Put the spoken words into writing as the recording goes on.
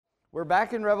We're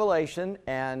back in Revelation,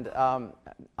 and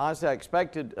honestly, I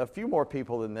expected a few more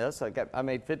people than this. I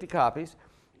made 50 copies,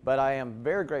 but I am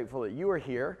very grateful that you are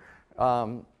here.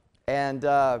 And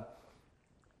I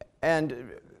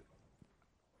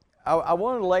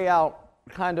want to lay out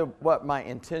kind of what my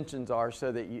intentions are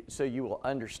so that you will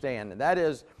understand, and that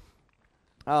is,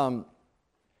 I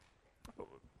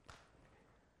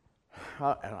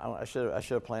should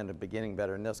have planned the beginning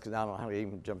better than this because I don't know how to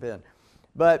even jump in,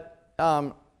 but.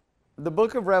 The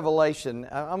book of Revelation,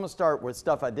 I'm going to start with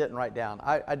stuff I didn't write down.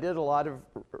 I did a lot of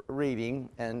reading,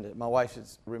 and my wife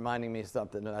is reminding me of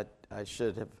something that I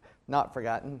should have not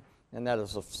forgotten, and that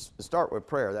is to start with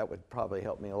prayer. That would probably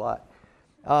help me a lot.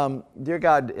 Dear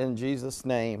God, in Jesus'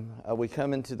 name, we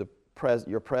come into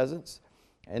your presence.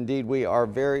 Indeed, we are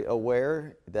very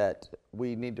aware that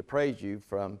we need to praise you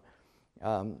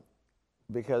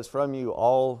because from you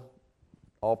all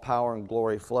power and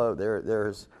glory flow.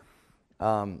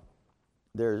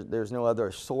 There's no other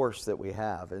source that we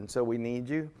have, and so we need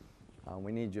you.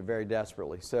 We need you very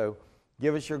desperately. So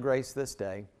give us your grace this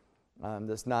day,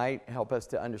 this night. Help us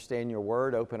to understand your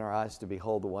word. Open our eyes to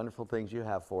behold the wonderful things you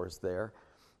have for us there.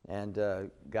 And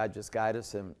God, just guide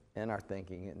us in our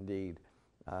thinking, indeed.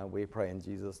 We pray in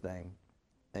Jesus' name.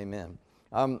 Amen.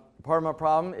 Part of my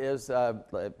problem is I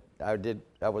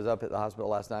was up at the hospital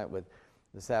last night with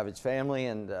the Savage family,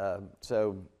 and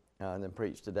then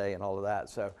preached today and all of that.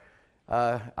 So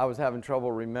I was having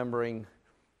trouble remembering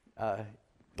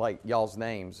like y'all's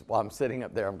names while I'm sitting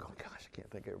up there. I'm going, gosh, I can't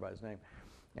think of everybody's name.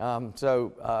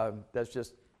 That's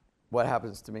just what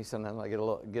happens to me sometimes. I get a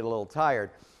little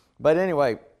tired. But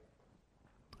anyway,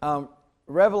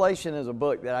 Revelation is a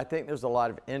book that I think there's a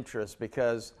lot of interest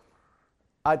because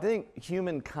I think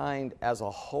humankind as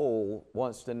a whole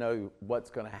wants to know what's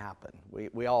going to happen.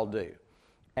 We all do.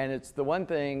 And it's the one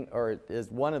thing, or it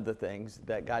is one of the things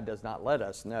that God does not let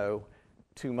us know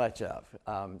too much of.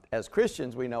 As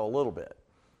Christians, we know a little bit,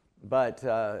 but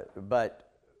the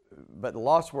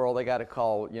lost world, they got to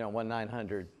call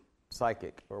 1-900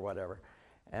 psychic or whatever,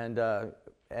 and of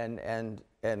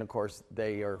course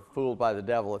they are fooled by the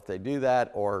devil if they do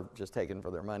that, or just taken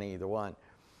for their money, either one.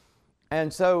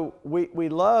 And so we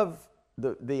love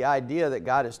the idea that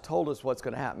God has told us what's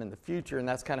going to happen in the future, and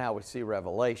that's kind of how we see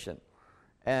Revelation.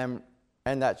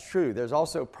 And that's true. There's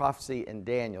also prophecy in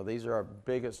Daniel. These are our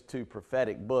biggest two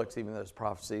prophetic books, even though there's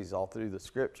prophecies all through the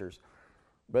scriptures.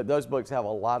 But those books have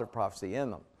a lot of prophecy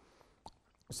in them.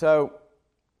 So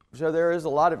there is a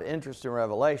lot of interest in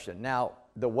Revelation. Now,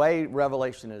 the way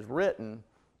Revelation is written,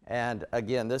 and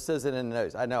again, this isn't in the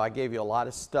notes. I know I gave you a lot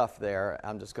of stuff there.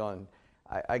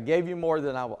 I gave you more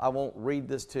than I won't read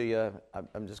this to you.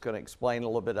 I'm just going to explain a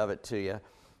little bit of it to you,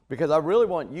 because I really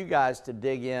want you guys to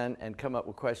dig in and come up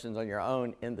with questions on your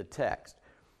own in the text.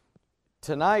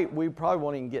 Tonight, we probably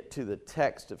won't even get to the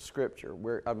text of Scripture.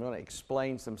 I'm going to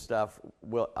explain some stuff.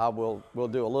 We'll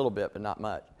do a little bit, but not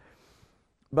much.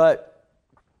 But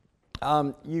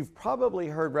you've probably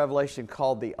heard Revelation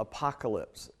called the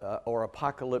Apocalypse or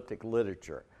apocalyptic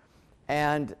literature.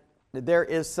 And there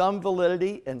is some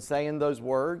validity in saying those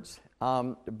words,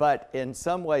 but in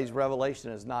some ways,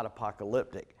 Revelation is not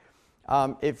apocalyptic.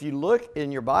 If you look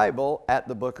in your Bible at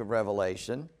the book of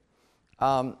Revelation,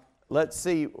 let's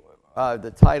see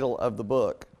the title of the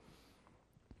book.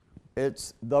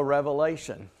 It's The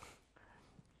Revelation.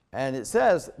 And it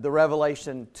says the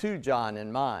revelation to John in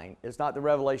mind. It's not the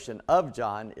revelation of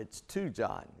John, it's to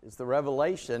John. It's the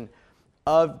revelation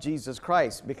of Jesus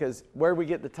Christ, because where we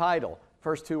get the title,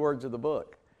 first two words of the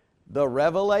book, the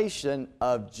revelation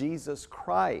of Jesus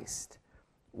Christ,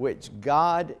 which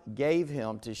God gave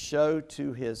him to show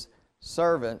to his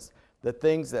servants the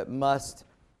things that must,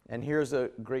 and here's a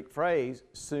Greek phrase,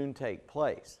 soon take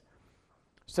place.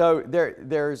 So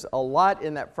there's a lot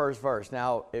in that first verse.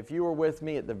 Now, if you were with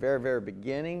me at the very, very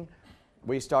beginning,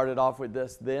 we started off with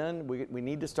this then. We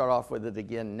need to start off with it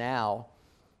again now,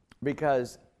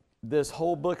 because this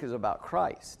whole book is about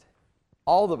Christ.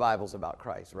 All the Bible's about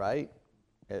Christ, right?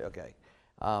 Okay.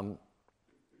 So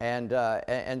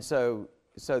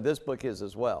this book is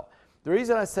as well. The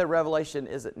reason I said Revelation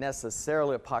isn't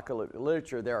necessarily apocalyptic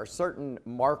literature, there are certain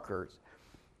markers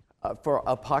for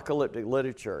apocalyptic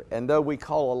literature. And though we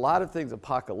call a lot of things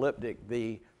apocalyptic,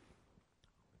 the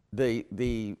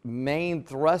main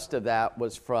thrust of that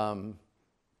was from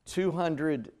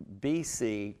 200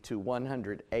 BC to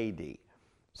 100 AD.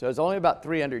 So it's only about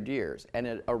 300 years. And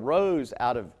it arose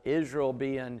out of Israel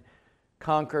being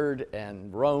conquered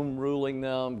and Rome ruling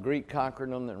them, Greek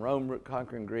conquering them, and Rome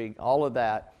conquering Greek, all of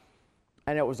that.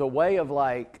 And it was a way of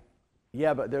like,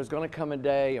 yeah, but there's going to come a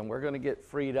day and we're going to get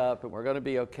freed up and we're going to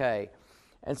be okay.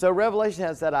 And so Revelation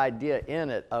has that idea in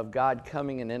it of God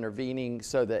coming and intervening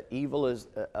so that evil is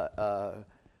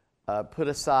put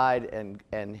aside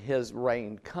and his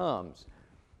reign comes.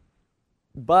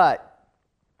 But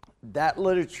that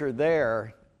literature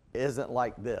there isn't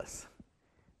like this.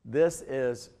 This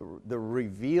is the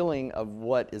revealing of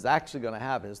what is actually going to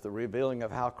happen. It's the revealing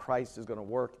of how Christ is going to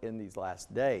work in these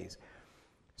last days.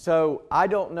 So I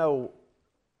don't know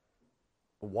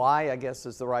why, I guess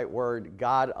is the right word,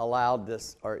 God allowed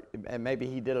this, and maybe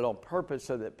he did it on purpose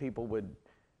so that people would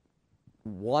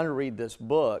want to read this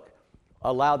book,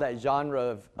 allow that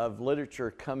genre of literature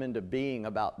come into being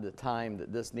about the time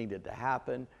that this needed to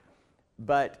happen.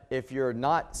 But if you're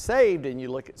not saved and you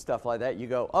look at stuff like that, you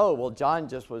go, oh, well, John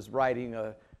just was writing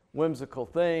a whimsical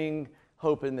thing,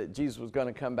 hoping that Jesus was going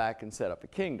to come back and set up a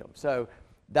kingdom. So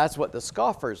that's what the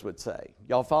scoffers would say.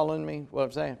 Y'all following me, what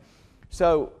I'm saying?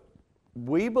 So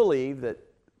we believe that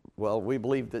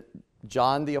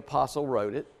John the Apostle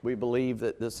wrote it. We believe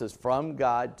that this is from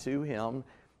God to him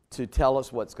to tell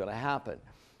us what's going to happen.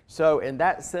 So in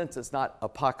that sense, it's not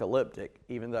apocalyptic,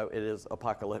 even though it is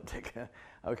apocalyptic.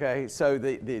 Okay, so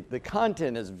the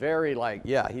content is very like,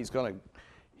 yeah, he's going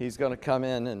to come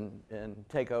in and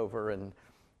take over and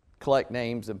collect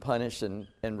names and punish and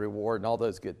reward and all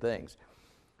those good things.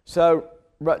 So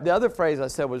the other phrase I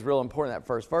said was real important in that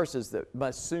first verse is that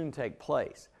must soon take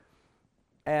place.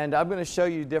 And I'm going to show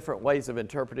you different ways of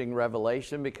interpreting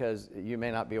Revelation because you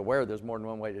may not be aware there's more than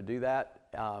one way to do that.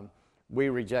 We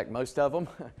reject most of them.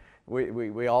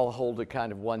 we all hold to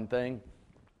kind of one thing.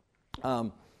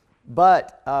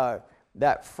 But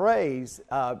that phrase,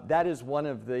 that is one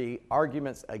of the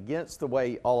arguments against the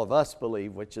way all of us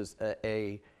believe, which is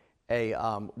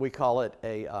we call it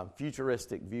a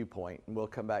futuristic viewpoint, and we'll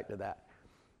come back to that.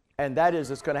 And that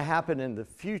is, it's going to happen in the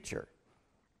future.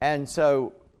 And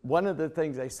so one of the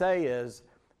things they say is,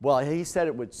 well, he said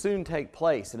it would soon take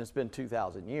place, and it's been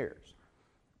 2,000 years.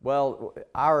 Well,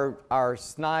 our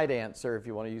snide answer, if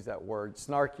you want to use that word,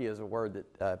 snarky is a word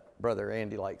that Brother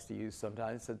Andy likes to use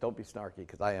sometimes. He said, don't be snarky,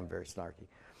 because I am very snarky.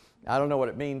 I don't know what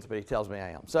it means, but he tells me I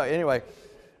am. So anyway,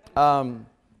 that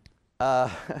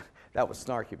was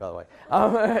snarky, by the way.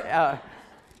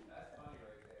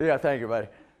 Yeah, thank you, buddy.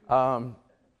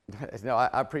 No,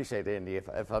 I appreciate it, Andy.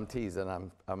 If I'm teasing,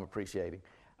 I'm appreciating.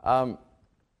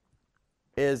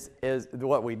 Is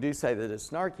what we do say that is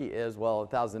snarky is, well,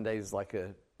 1,000 days like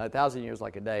 1,000 years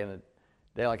like a day, and a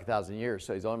day like 1,000 years.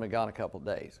 So he's only been gone a couple of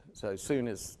days. So soon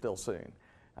is still soon,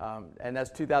 and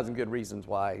that's 2,000 good reasons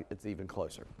why it's even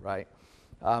closer, right?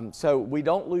 So we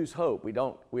don't lose hope. We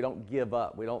don't give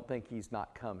up. We don't think he's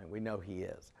not coming. We know he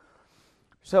is.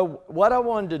 So what I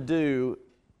wanted to do,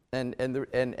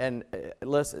 and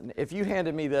listen, if you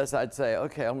handed me this, I'd say,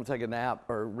 okay, I'm going to take a nap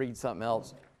or read something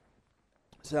else.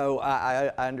 So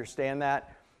I understand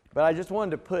that, but I just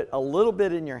wanted to put a little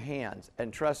bit in your hands,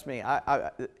 and trust me,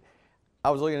 I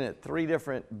was looking at 3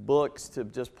 different books to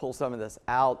just pull some of this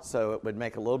out so it would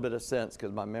make a little bit of sense,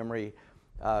 because my memory,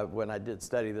 when I did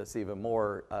study this even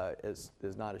more, is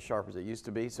not as sharp as it used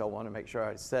to be, so I want to make sure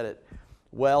I said it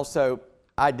well. So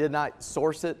I did not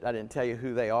source it. I didn't tell you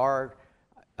who they are.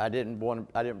 I didn't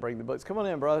bring the books. Come on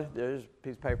in, brother. There's a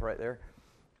piece of paper right there.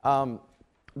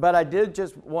 But I did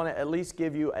just want to at least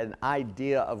give you an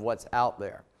idea of what's out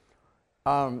there.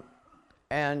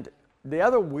 And the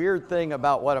other weird thing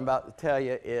about what I'm about to tell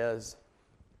you is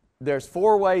there's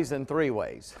 4 ways and 3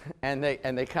 ways, and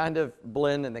they kind of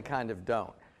blend and they kind of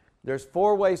don't. There's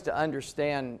 4 ways to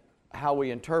understand how we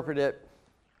interpret it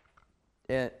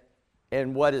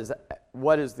and what is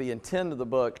the intent of the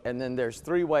book, and then there's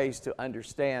 3 ways to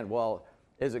understand, well,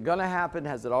 is it going to happen,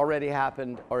 has it already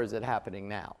happened, or is it happening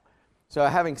now? So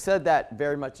having said that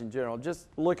very much in general, just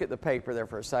look at the paper there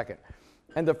for a second.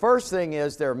 And the first thing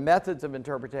is there are methods of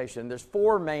interpretation. There's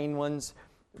 4 main ones.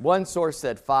 One source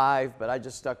said 5, but I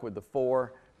just stuck with the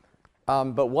 4.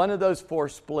 But one of those 4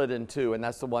 split in 2, and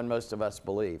that's the one most of us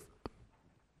believe.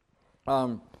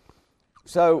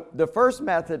 So the first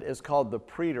method is called the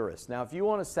preterist. Now, if you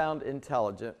want to sound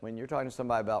intelligent, when you're talking to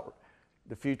somebody about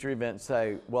the future events,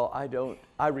 say, well,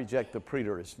 I reject the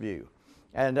preterist view.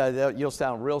 And you'll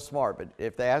sound real smart, but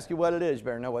if they ask you what it is, you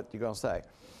better know what you're going to say.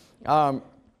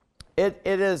 It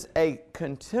is a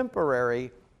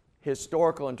contemporary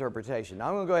historical interpretation. Now,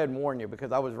 I'm going to go ahead and warn you,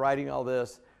 because I was writing all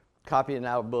this, copying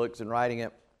out of books and writing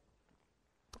it,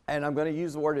 and I'm going to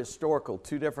use the word historical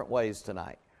 2 different ways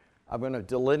tonight. I'm going to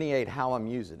delineate how I'm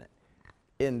using it.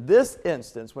 In this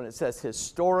instance, when it says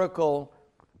historical,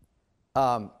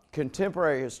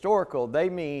 contemporary historical, they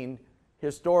mean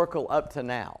historical up to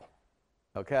now.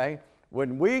 Okay?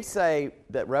 When we say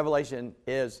that Revelation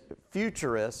is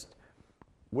futurist,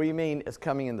 we mean it's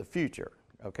coming in the future,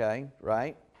 okay,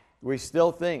 right? We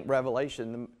still think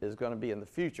Revelation is going to be in the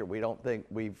future. We don't think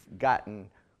we've gotten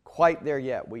quite there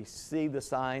yet. We see the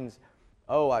signs.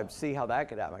 Oh, I see how that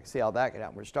could happen. I can see how that could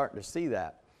happen. We're starting to see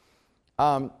that.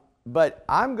 But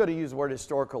I'm going to use the word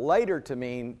historical later to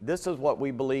mean this is what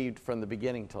we believed from the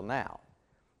beginning till now,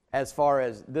 as far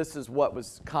as this is what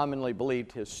was commonly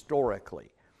believed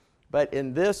historically. But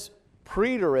in this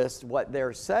preterist, what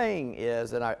they're saying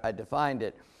is, and I defined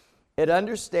it, it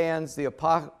understands the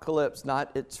apocalypse,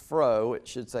 not its it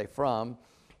should say from,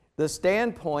 the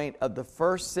standpoint of the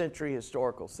first century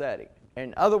historical setting.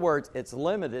 In other words, it's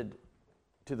limited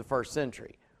to the first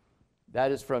century.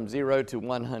 That is from 0 to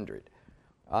 100.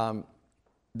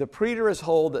 The preterists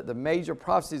hold that the major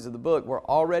prophecies of the book were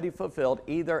already fulfilled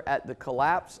either at the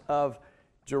collapse of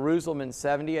Jerusalem in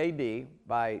 70 AD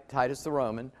by Titus the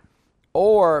Roman,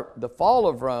 or the fall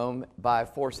of Rome by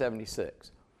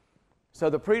 476. So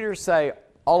the preterists say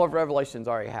all of Revelation's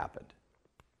already happened.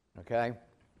 Okay?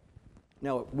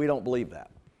 No, we don't believe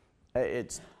that.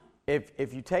 It's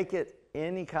if you take it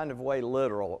any kind of way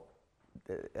literal,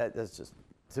 that's just,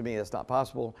 to me, that's not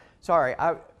possible. Sorry,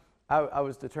 I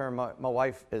was determined. My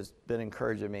wife has been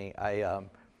encouraging me.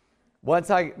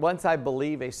 Once I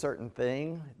believe a certain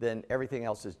thing, then everything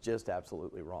else is just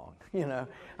absolutely wrong. You know,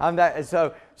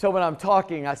 so when I'm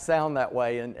talking, I sound that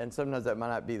way, and sometimes that might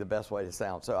not be the best way to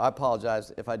sound. So I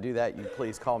apologize if I do that. You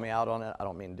please call me out on it. I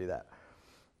don't mean to do that.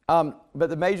 But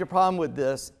the major problem with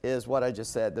this is what I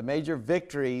just said. The major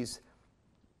victories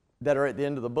that are at the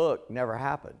end of the book never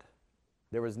happened.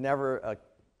 There was never a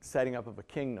setting up of a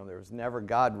kingdom. There was never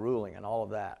God ruling and all of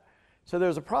that. So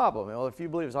there's a problem. Well, if you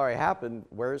believe it's already happened,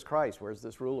 where is Christ? Where's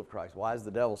this rule of Christ? Why is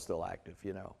the devil still active,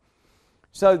 you know?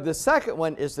 So the second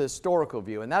one is the historical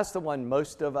view, and that's the one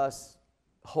most of us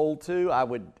hold to.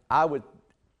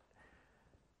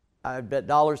 I bet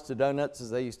dollars to donuts, as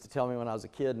they used to tell me when I was a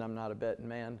kid, and I'm not a betting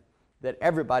man, that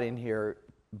everybody in here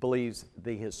believes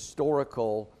the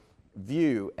historical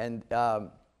view. And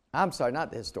I'm sorry,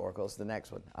 not the historical, it's the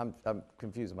next one. I'm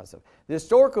confusing myself. The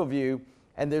historical view,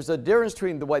 and there's a difference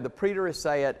between the way the preterists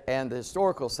say it and the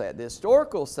historical say it. The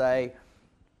historical say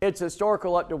it's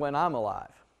historical up to when I'm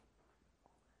alive.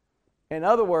 In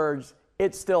other words,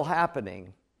 it's still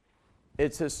happening.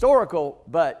 It's historical,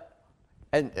 but,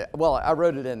 well, I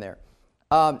wrote it in there.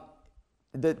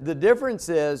 The difference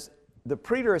is the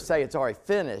preterists say it's already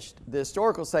finished. The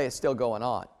historical say it's still going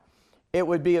on. It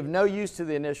would be of no use to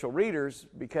the initial readers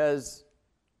because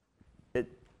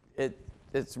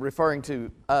it's referring to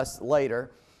us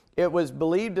later. It was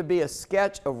believed to be a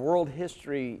sketch of world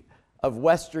history of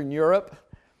Western Europe,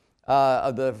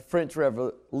 of the French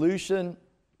Revolution,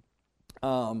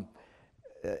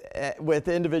 with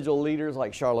individual leaders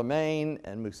like Charlemagne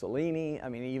and Mussolini. I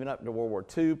mean, even up to World War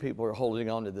II, people are holding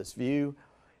on to this view.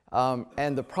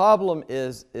 And the problem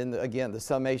is, again, the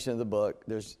summation of the book,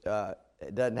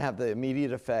 it doesn't have the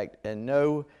immediate effect and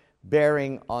no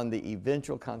bearing on the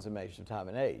eventual consummation of time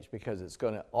and age, because it's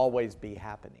going to always be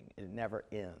happening. It never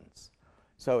ends.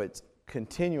 So it's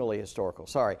continually historical.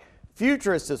 Sorry.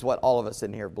 Futurist is what all of us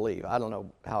in here believe. I don't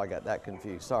know how I got that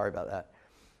confused. Sorry about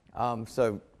that.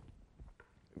 So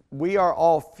we are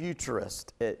all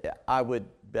futurist. I would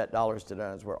bet dollars to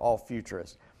donuts we're all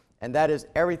futurists. And that is,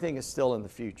 everything is still in the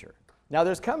future. Now,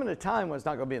 there's coming a time when it's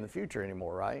not going to be in the future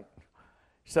anymore, right?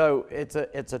 So it's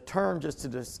a term just to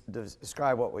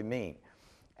describe what we mean.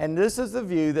 And this is the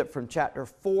view that from chapter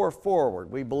 4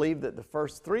 forward, we believe that the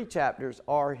first 3 chapters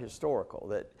are historical,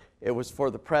 that it was for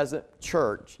the present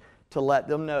church to let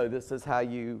them know this is how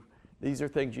these are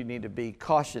things you need to be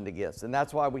cautioned against. And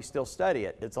that's why we still study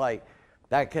it. It's like,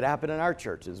 that could happen in our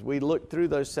churches. We looked through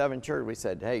those 7 churches. We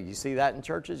said, hey, you see that in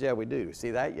churches? Yeah, we do.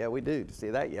 See that? Yeah, we do. See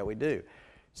that? Yeah, we do.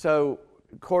 So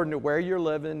according to where you're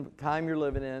living, time you're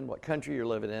living in, what country you're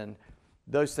living in,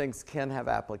 those things can have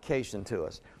application to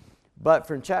us. But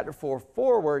from chapter 4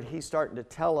 forward, he's starting to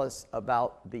tell us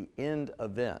about the end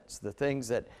events, the things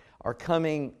that are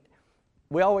coming.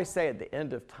 We always say at the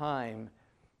end of time,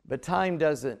 but time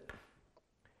doesn't,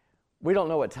 we don't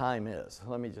know what time is.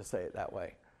 Let me just say it that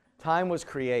way. Time was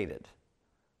created.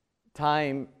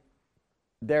 Time,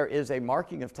 there is a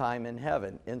marking of time in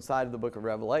heaven inside of the book of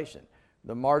Revelation.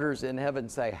 The martyrs in heaven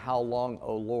say, how long,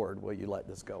 O Lord, will you let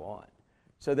this go on?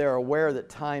 So they're aware that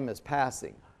time is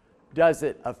passing. Does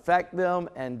it affect them,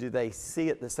 and do they see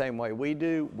it the same way we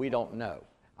do? We don't know.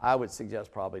 I would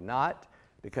suggest probably not,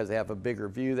 because they have a bigger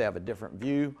view, they have a different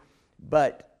view.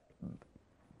 But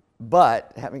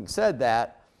having said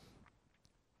that,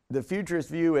 the futurist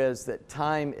view is that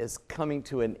time is coming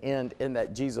to an end, in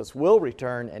that Jesus will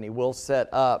return and he will set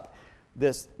up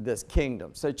this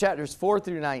kingdom. So chapters 4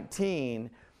 through 19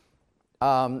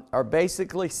 are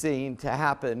basically seen to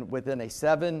happen within a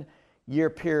 7-year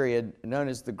period known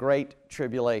as the Great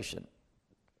Tribulation,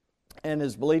 and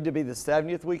is believed to be the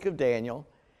 70th week of Daniel,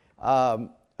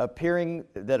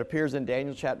 appears in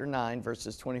Daniel chapter 9,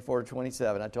 verses 24 to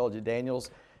 27. I told you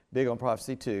Daniel's big on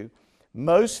prophecy too.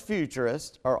 Most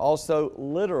futurists are also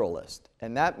literalists,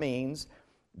 and that means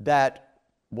that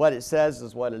what it says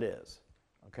is what it is,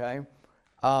 okay?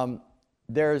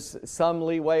 There's some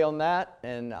leeway on that,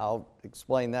 and I'll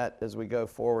explain that as we go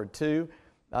forward too.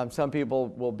 Some people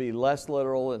will be less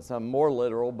literal and some more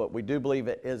literal, but we do believe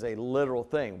it is a literal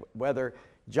thing. Whether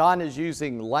John is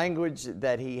using language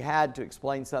that he had to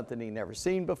explain something he'd never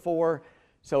seen before,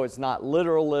 so it's not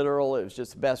literal, it was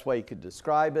just the best way he could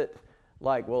describe it.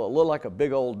 Like, well, it looked like a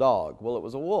big old dog. Well, it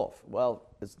was a wolf. Well,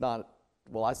 it's not.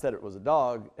 Well, I said it was a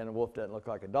dog, and a wolf doesn't look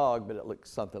like a dog, but it looks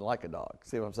something like a dog.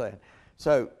 See what I'm saying?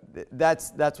 So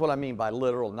that's what I mean by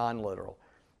literal, non-literal.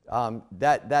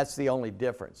 That's the only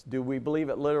difference. Do we believe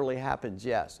it literally happens?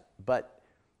 Yes. But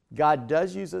God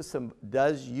does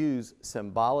use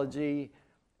symbology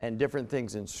and different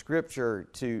things in Scripture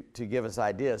to give us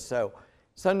ideas. So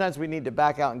sometimes we need to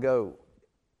back out and go,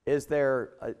 is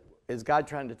God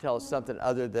trying to tell us something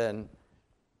other than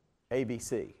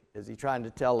ABC? Is he trying to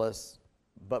tell us,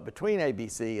 but between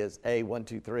ABC is A, 1,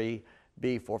 2, 3,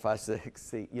 B, 4, 5, 6,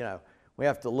 C, we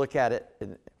have to look at it.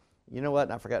 And you know what?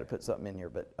 And I forgot to put something in here,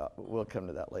 but we'll come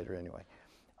to that later anyway.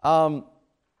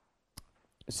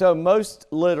 So most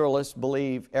literalists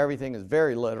believe everything is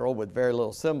very literal with very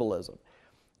little symbolism.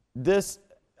 This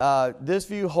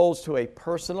view holds to a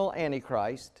personal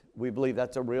Antichrist. We believe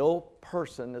that's a real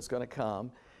person that's going to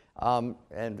come.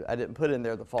 And I didn't put in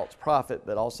there the false prophet,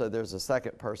 but also there's a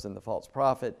second person, the false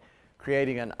prophet,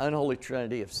 creating an unholy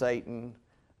trinity of Satan,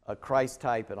 a Christ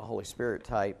type, and a Holy Spirit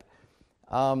type.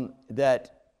 The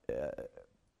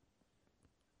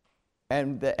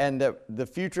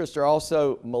futurists are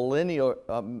also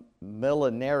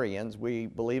millenarians. We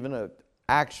believe in an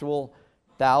actual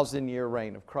 1,000-year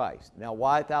reign of Christ. Now,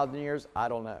 why 1,000 years? I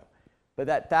don't know. But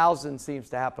that 1,000 seems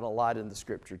to happen a lot in the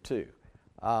Scripture too.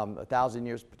 1,000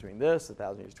 years between this,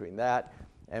 1,000 years between that,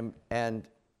 and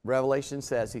Revelation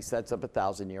says he sets up a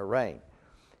 1,000-year reign.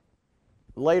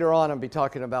 Later on, I'll be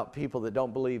talking about people that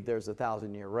don't believe there's a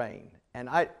 1,000-year reign. And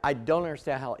I don't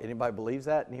understand how anybody believes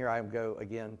that. And here I go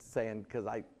again saying, because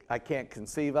I can't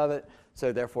conceive of it,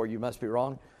 so therefore you must be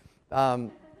wrong.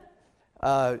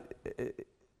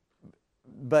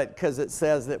 But because it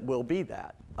says that will be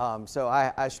that. So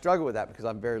I struggle with that because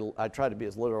I try to be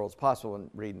as literal as possible when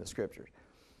reading the Scriptures.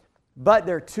 But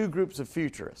there are two groups of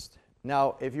futurists.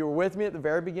 Now, if you were with me at the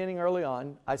very beginning early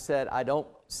on, I said I don't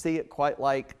see it quite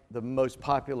like the most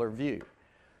popular view.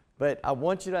 But I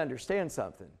want you to understand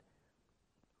something.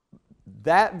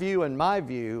 That view and my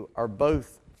view are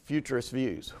both futurist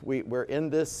views. We're in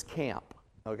this camp,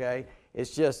 okay?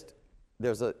 It's just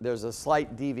there's a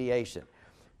slight deviation.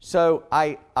 So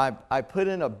I put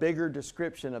in a bigger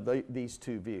description of these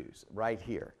two views right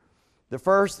here. The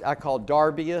first I call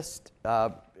Darbyist.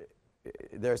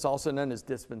 There's also known as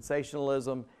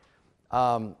dispensationalism.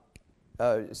 So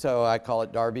I call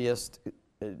it Darbyist.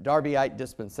 Darbyite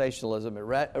dispensationalism.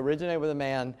 It originated with a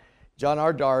man, John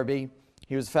R. Darby.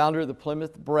 He was founder of the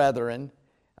Plymouth Brethren.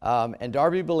 And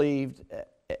Darby believed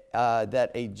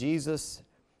that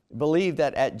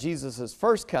at Jesus'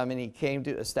 first coming, he came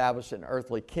to establish an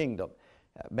earthly kingdom.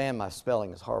 Man, my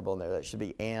spelling is horrible in there. That should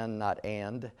be "and," not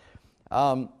 "and."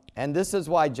 And this is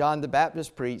why John the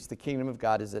Baptist preached, the kingdom of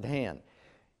God is at hand.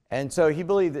 And so he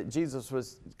believed that Jesus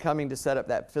was coming to set up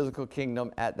that physical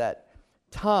kingdom at that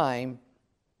time.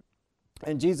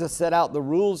 And Jesus set out the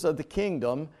rules of the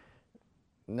kingdom,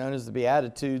 known as the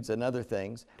Beatitudes and other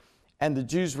things. And the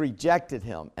Jews rejected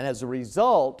him. And as a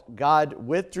result, God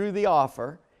withdrew the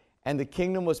offer, and the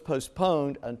kingdom was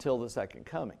postponed until the second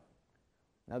coming.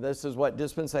 Now, this is what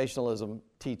dispensationalism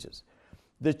teaches.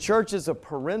 The church is a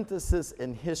parenthesis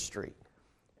in history.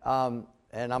 And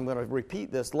I'm going to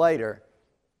repeat this later.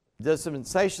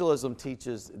 Dispensationalism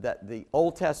teaches that the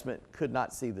Old Testament could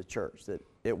not see the church, that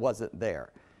it wasn't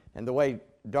there. And the way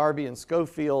Darby and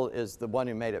Scofield is the one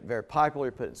who made it very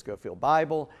popular, he put it in Scofield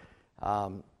Bible.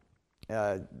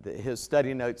 His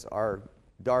study notes are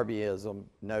Darbyism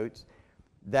notes,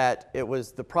 that it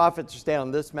was the prophets stand on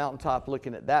this mountaintop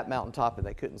looking at that mountaintop and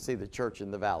they couldn't see the church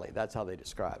in the valley. That's how they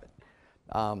describe it.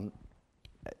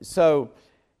 So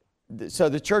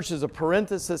the church is a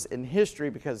parenthesis in history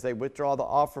because they withdraw the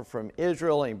offer from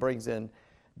Israel and he brings in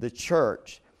the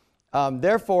church.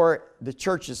 Therefore, the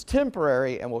church is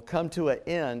temporary and will come to an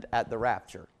end at the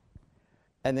rapture.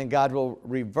 and then God will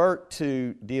revert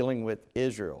to dealing with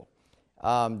Israel.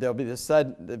 There'll be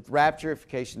the rapture, in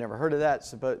case you never heard of that,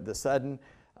 the sudden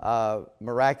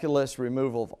miraculous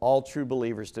removal of all true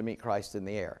believers to meet Christ in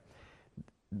the air.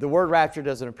 The word rapture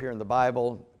doesn't appear in the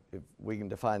Bible. We can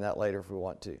define that later if we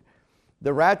want to.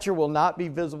 The rapture will not be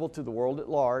visible to the world at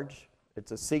large.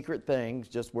 It's a secret thing.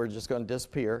 We're just going to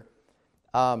disappear.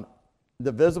 The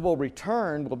visible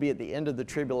return will be at the end of the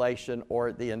tribulation or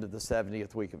at the end of the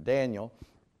 70th week of Daniel.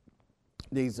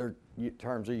 These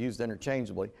terms are used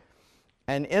interchangeably.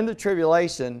 And in the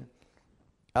tribulation,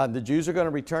 the Jews are going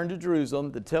to return to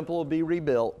Jerusalem. The temple will be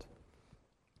rebuilt.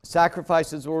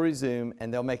 Sacrifices will resume,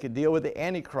 and they'll make a deal with the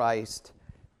Antichrist,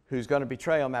 who's going to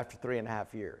betray them after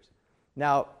 3.5 years.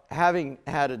 Now, having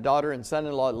had a daughter and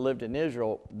son-in-law that lived in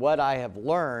Israel, what I have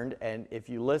learned, and if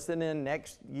you listen in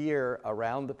next year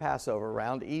around the Passover,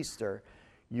 around Easter,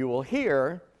 you will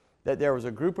hear that there was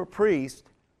a group of priests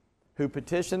who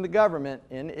petitioned the government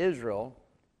in Israel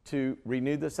to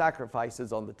renew the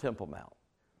sacrifices on the Temple Mount.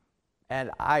 And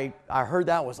I heard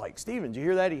that, was like, Stephen, did you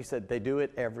hear that? He said, they do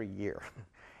it every year.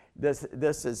 This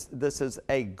is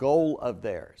a goal of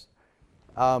theirs.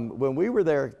 When we were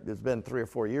there, it's been 3 or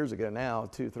 4 years ago now,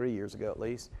 2-3 years ago at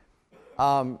least,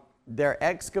 they're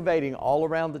excavating all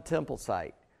around the temple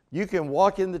site. You can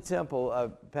walk in the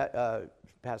temple,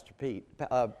 Pastor Pete.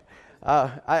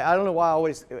 I don't know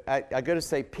why I go to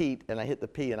say Pete and I hit the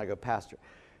P and I go Pastor.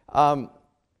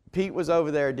 Pete was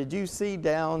over there. Did you see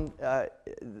down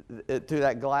through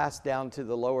that glass down to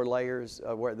the lower layers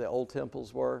where the old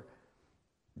temples were?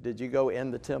 Did you go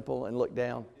in the temple and look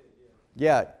down?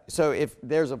 Yeah. So if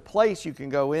there's a place you can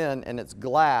go in and it's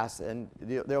glass, and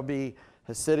there'll be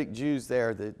Hasidic Jews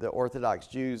there, the Orthodox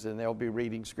Jews, and they'll be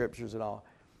reading scriptures and all.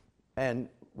 And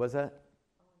was that?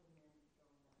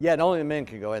 Yeah, and only the men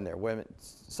can go in there. Women,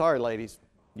 sorry ladies,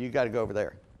 you got to go over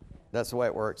there. That's the way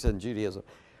it works in Judaism.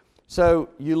 So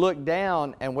you look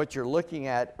down, and what you're looking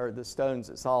at are the stones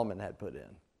that Solomon had put in.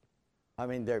 I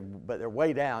mean, they're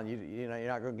way down. You know, you're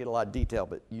not going to get a lot of detail,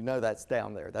 but you know that's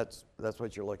down there. That's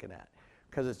what you're looking at,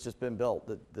 because it's just been built.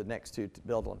 The next two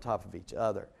built on top of each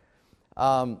other.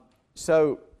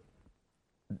 So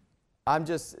I'm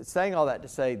just saying all that to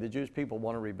say the Jewish people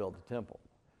want to rebuild the temple.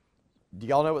 Do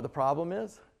y'all know what the problem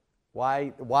is?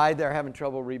 Why they're having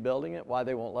trouble rebuilding it? Why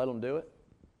they won't let them do it?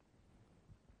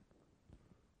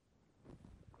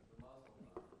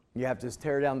 You have to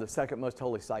tear down the second most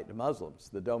holy site to Muslims,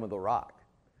 the Dome of the Rock.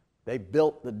 They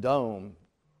built the dome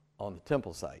on the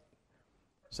temple site.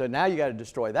 So now you got to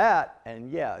destroy that,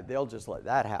 and yeah, they'll just let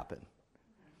that happen.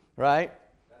 Right?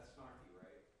 That's snarky,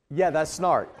 right? Yeah, that's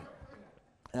snark.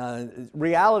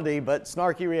 Reality, but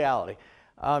snarky reality.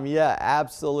 Yeah,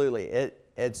 absolutely.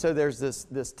 And so there's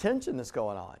this tension that's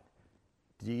going on.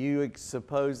 Do you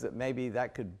suppose that maybe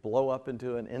that could blow up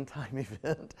into an end-time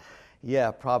event?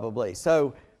 Yeah, probably.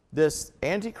 So this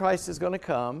Antichrist is going to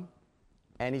come,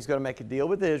 and he's going to make a deal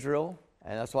with Israel,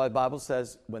 and that's why the Bible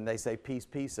says when they say peace,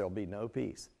 peace, there'll be no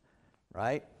peace,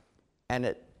 right?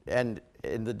 And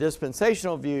in the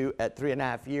dispensational view, at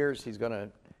 3.5 years, he's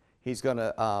going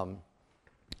to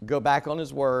go back on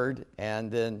his word,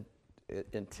 and then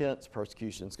intense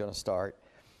persecution is going to start.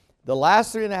 The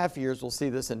last 3.5 years, we'll see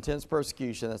this intense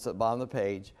persecution that's at the bottom of the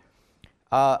page,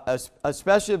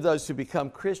 especially of those who become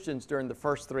Christians during the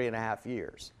first 3.5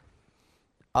 years.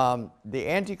 The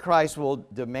Antichrist will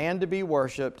demand to be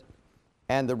worshipped,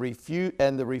 and the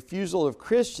refusal of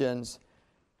Christians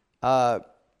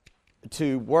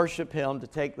to worship him, to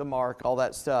take the mark, all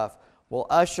that stuff, will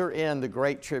usher in the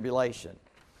Great Tribulation.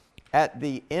 At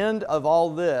the end of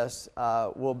all this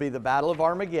will be the Battle of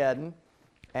Armageddon.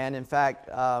 And in fact,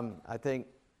 I think,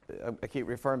 I keep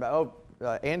referring back,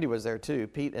 Andy was there too,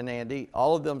 Pete and Andy.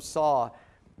 All of them saw,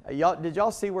 did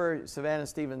y'all see where Savannah and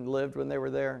Stephen lived when they were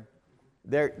there?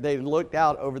 They looked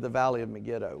out over the Valley of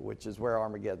Megiddo, which is where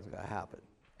Armageddon's going to happen.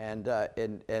 And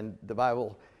the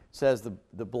Bible says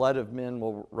the blood of men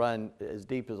will run as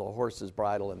deep as a horse's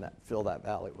bridle and fill that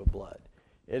valley with blood.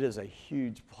 It is a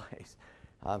huge place.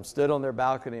 Stood on their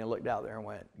balcony and looked out there and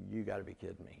went, you got to be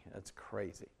kidding me. That's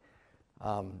crazy.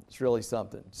 It's really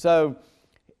something. So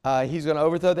he's going to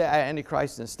overthrow the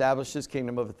Antichrist and establish his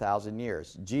kingdom of 1,000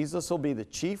 years. Jesus will be the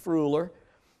chief ruler,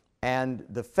 and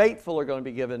the faithful are going to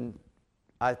be given,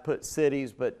 I put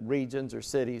cities, but regions or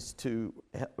cities to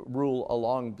rule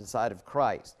alongside of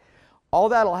Christ. All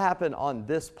that will happen on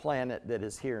this planet that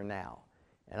is here now.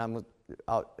 And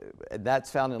that's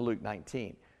found in Luke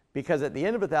 19. Because at the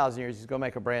end of 1,000 years, he's going to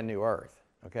make a brand new earth.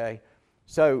 Okay?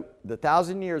 So the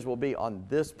 1,000 years will be on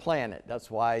this planet. That's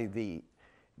why the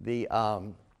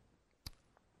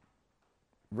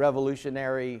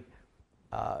revolutionary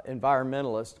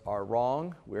environmentalists are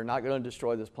wrong. We're not going to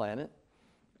destroy this planet.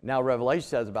 Now, Revelation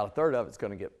says about a third of it's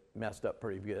going to get messed up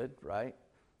pretty good, right?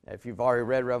 If you've already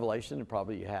read Revelation, and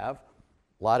probably you have,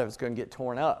 a lot of it's going to get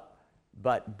torn up.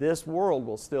 But this world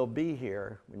will still be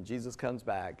here when Jesus comes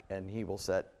back, and he will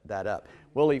set that up.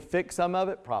 Will he fix some of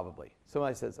it? Probably.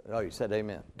 Somebody says, oh, you said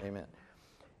amen. Amen.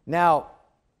 Now,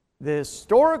 the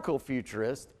historical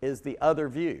futurist is the other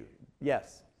view.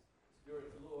 Yes? Stuart,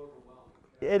 it's a little overwhelming.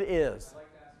 It is. I'd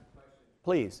like to ask a question.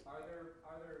 Please. Are there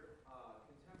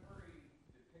contemporary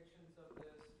depictions of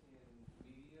this in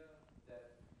media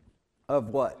that... Of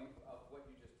what? Of what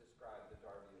you just described, the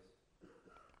Darbyist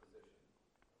position?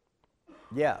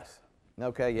 Yes.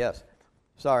 Okay, yes.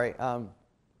 Sorry.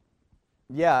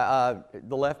 The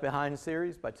Left Behind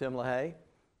series by Tim LaHaye.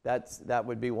 That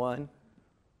would be one.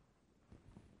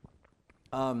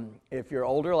 If you're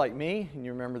older like me and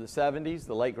you remember the 70s,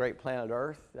 the late great Planet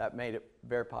Earth, that made it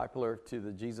very popular to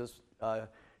the Jesus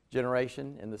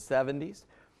generation in the 70s.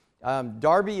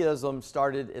 Darbyism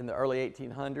started in the early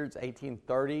 1800s.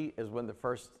 1830 is when the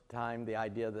first time the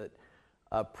idea that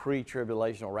a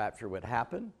pre-tribulational rapture would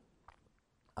happen.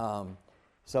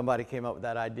 Somebody came up with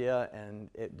that idea, and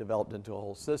it developed into a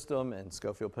whole system, and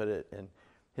Scofield put it in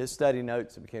his study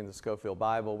notes. It became the Scofield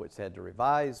Bible, which they had to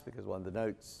revise because one of the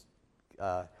notes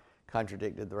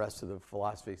contradicted the rest of the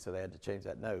philosophy, so they had to change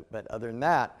that note. But other than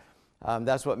that,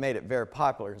 that's what made it very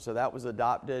popular. And so that was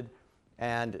adopted,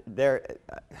 and this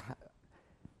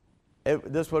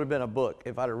would have been a book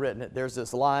if I'd have written it. There's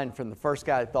this line from the first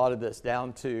guy who thought of this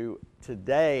down to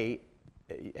today.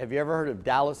 Have you ever heard of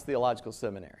Dallas Theological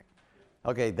Seminary?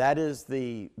 Okay, that is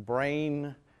the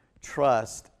brain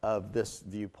trust of this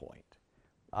viewpoint.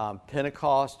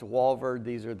 Pentecost, Walvoord,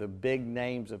 these are the big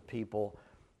names of people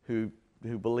who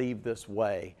believe this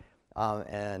way,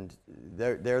 and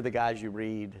they're the guys you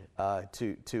read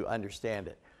to understand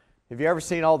it. Have you ever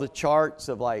seen all the charts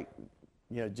of, like,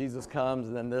 Jesus comes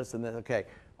and then this and then? Okay,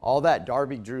 all that,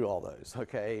 Darby drew all those.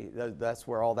 Okay, that's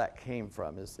where all that came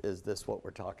from. Is this what we're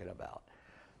talking about?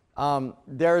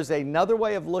 There's another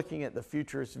way of looking at the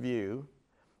futurist view,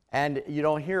 and you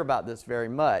don't hear about this very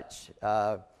much.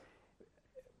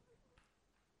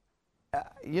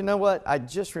 You know what? I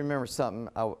just remember something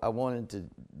I wanted to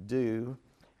do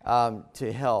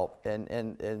to help.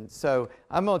 And so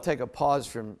I'm going to take a pause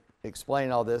from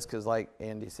explaining all this because, like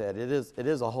Andy said, it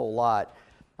is a whole lot.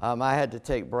 I had to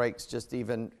take breaks just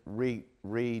even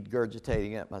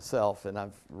regurgitating it myself, and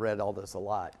I've read all this a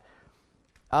lot.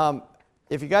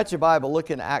 If you got your Bible, look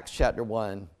in Acts chapter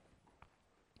 1.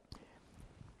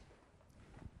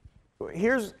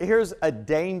 Here's a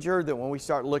danger that when we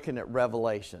start looking at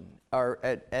Revelation, or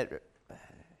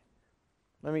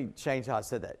let me change how I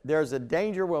said that. There's a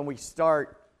danger when we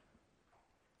start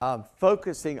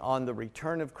focusing on the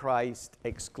return of Christ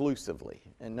exclusively.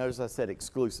 And notice I said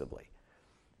exclusively,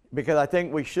 because I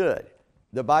think we should.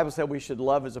 The Bible said we should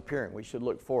love His appearing. We should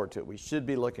look forward to it. We should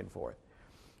be looking for it.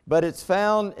 But it's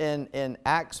found in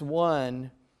Acts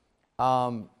 1,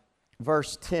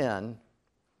 verse 10.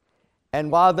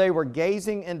 And while they were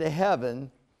gazing into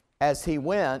heaven as he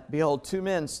went, behold, two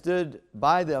men stood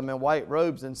by them in white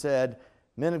robes and said,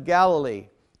 Men of Galilee,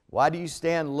 why do you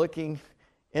stand looking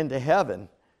into heaven?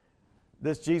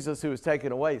 This Jesus who was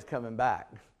taken away is coming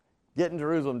back. Get in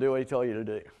Jerusalem, do what he told you to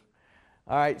do.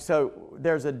 All right, so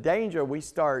there's a danger we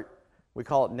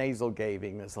call it nasal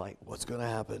gazing. It's like, what's going to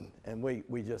happen? And we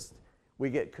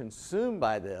get consumed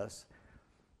by this,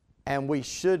 and we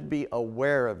should be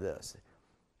aware of this.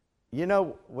 You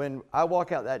know, when I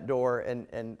walk out that door,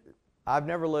 and I've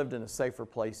never lived in a safer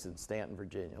place than Stanton,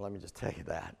 Virginia. Let me just tell you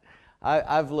that.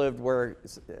 I've lived where,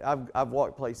 I've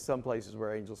walked some places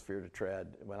where angels fear to tread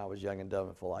when I was young and dumb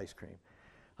and full of ice cream.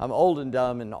 I'm old and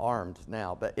dumb and armed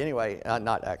now, but anyway,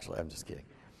 not actually, I'm just kidding.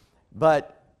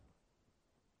 But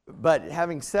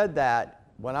having said that,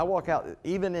 when I walk out,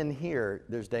 even in here,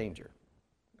 there's danger.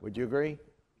 Would you agree?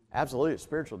 Absolutely,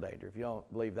 spiritual danger, if you don't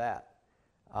believe that.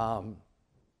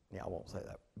 Yeah, I won't say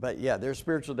that. But yeah, there's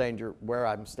spiritual danger where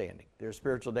I'm standing. There's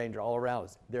spiritual danger all around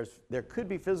us. There could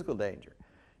be physical danger.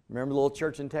 Remember the little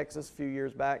church in Texas a few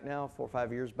years back now, 4 or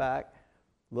 5 years back?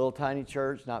 Little tiny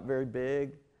church, not very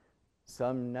big.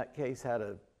 Some nutcase had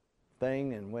a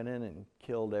thing and went in and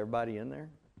killed everybody in there.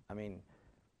 I mean,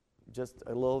 just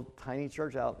a little tiny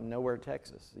church out in nowhere,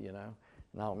 Texas, And I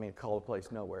don't mean to call the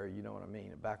place nowhere, you know what I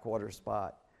mean, a backwater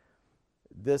spot.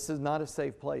 This is not a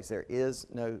safe place. There is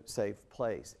no safe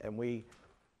place.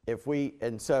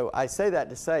 And so I say that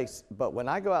to say, but when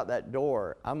I go out that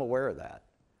door, I'm aware of that.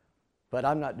 But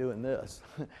I'm not doing this.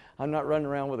 I'm not running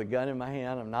around with a gun in my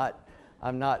hand.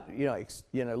 I'm not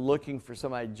looking for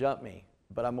somebody to jump me.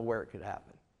 but I'm aware it could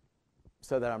happen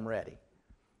so that I'm ready.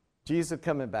 Jesus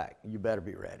coming back, you better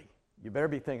be ready. You better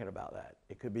be thinking about that.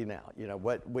 It could be now. You know,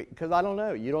 because I don't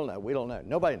know. You don't know. We don't know.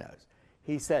 Nobody knows.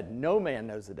 He said, no man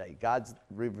knows the day. God's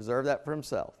reserved that for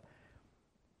himself.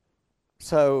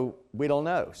 So we don't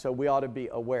know. So we ought to be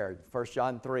aware. 1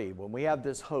 John 3, when we have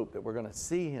this hope that we're going to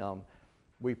see him,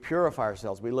 we purify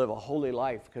ourselves. We live a holy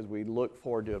life because we look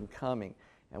forward to him coming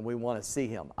and we want to see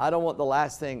him. I don't want the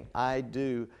last thing I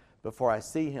do before I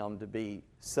see him to be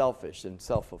selfish and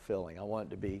self-fulfilling. I want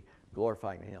it to be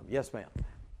glorifying to him. Yes, ma'am.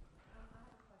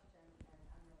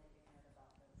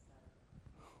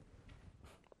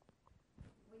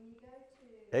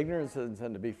 Ignorance isn't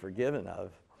something to be forgiven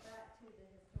of. Back to the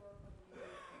historical view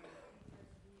and the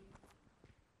futurist view,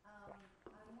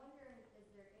 I'm wondering, is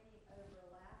there any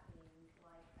overlapping?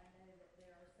 Like, I know that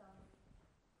there are some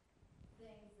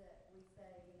things that we say,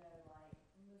 you know, like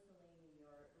Mussolini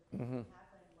or things that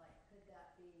happened, like, could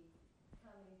that be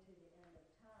coming to the end of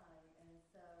time? And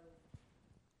so,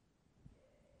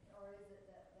 or is it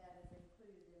that that is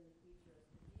included in the futurist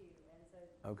view? And so,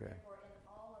 Okay. therefore, in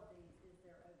all of these, is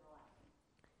there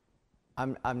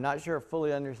overlapping? I'm not sure I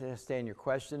fully understand your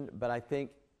question, but I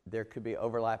think there could be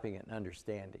overlapping in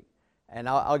understanding. And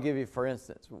I'll give you, for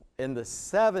instance, in the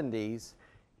 70s,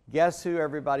 guess who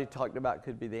everybody talked about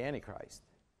could be the Antichrist?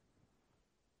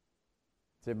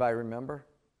 Does anybody remember?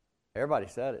 Everybody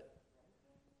said it.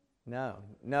 No.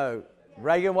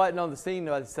 Reagan wasn't on the scene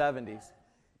in the 70s.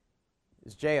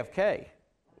 It's JFK.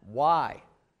 Why?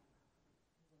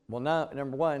 Well,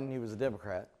 number one, he was a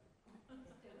Democrat.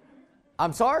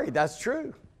 I'm sorry, that's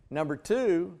true. Number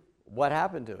two, what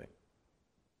happened to him?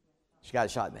 She got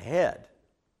shot in the head.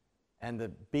 And the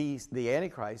beast, the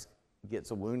Antichrist,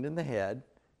 gets a wound in the head,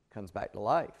 comes back to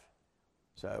life.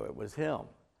 So it was him.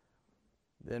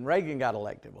 Then Reagan got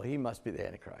elected. Well, he must be the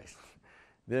Antichrist.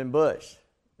 Then Bush.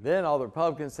 Then all the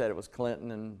Republicans said it was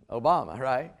Clinton and Obama,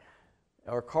 right?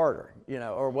 Or Carter, you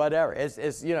know, or whatever.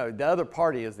 It's you know, the other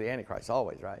party is the Antichrist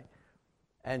always, right?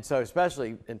 And so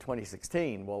especially in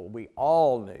 2016, well, we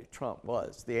all knew Trump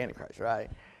was the Antichrist, right?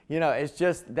 You know, it's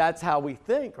just, that's how we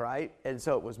think, right? And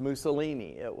so it was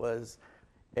Mussolini, it was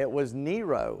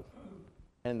Nero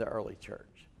in the early church.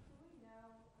 Do we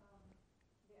know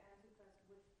the Antichrist,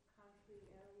 which country,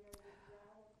 area, region?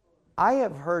 I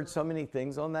have heard so many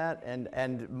things on that,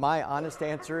 and my honest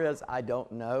answer is I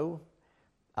don't know.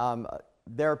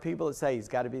 There are people that say he's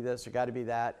got to be this or got to be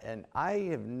that, and I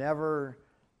have never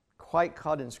quite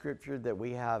caught in Scripture that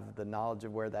we have the knowledge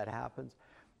of where that happens.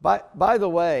 By the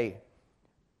way,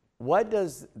 what do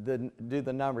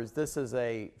the numbers? This is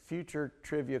a future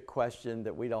trivia question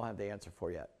that we don't have the answer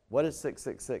for yet. What does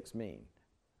 666 mean?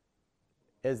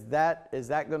 Is that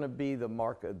going to be the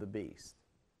mark of the beast?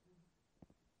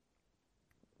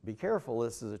 Be careful,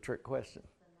 this is a trick question.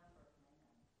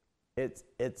 It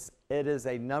is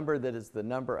a number that is the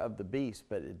number of the beast,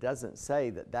 but it doesn't say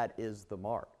that is the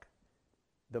mark.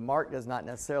 The mark does not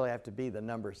necessarily have to be the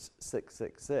number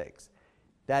 666.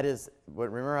 That is,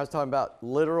 remember I was talking about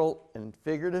literal and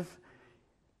figurative?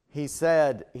 He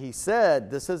said,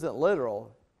 this isn't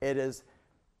literal. It is,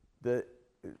 the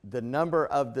number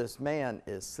of this man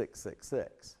is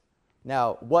 666.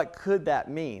 Now, what could that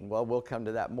mean? Well, we'll come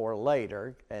to that more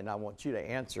later, and I want you to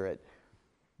answer it.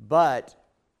 But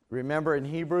remember in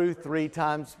Hebrew, 3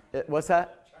 times, what's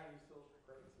that?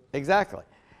 Exactly.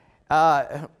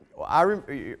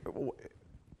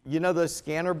 You know those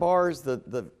scanner bars,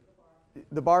 the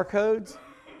barcodes?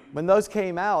 When those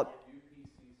came out,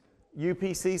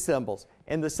 UPC symbols.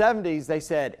 In the 70s, they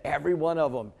said every one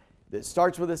of them that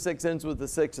starts with a 6 ends with a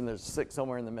 6, and there's a 6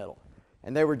 somewhere in the middle.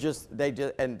 And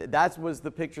and that was the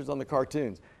pictures on the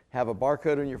cartoons. Have a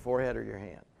barcode on your forehead or your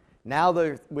hand. Now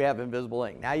we have invisible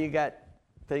ink. Now you got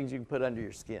things you can put under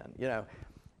your skin. You know,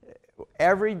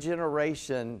 every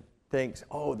generation thinks,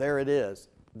 oh, there it is.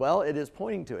 Well, it is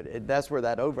pointing to it. That's where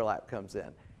that overlap comes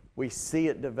in. We see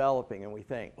it developing and we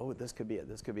think, oh, this could be it,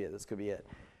 this could be it, this could be it.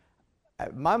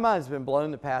 My mind's been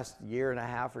blown the past year and a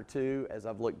half or two as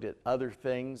I've looked at other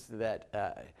things that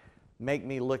make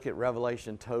me look at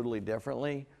Revelation totally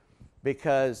differently,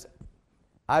 because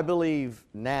I believe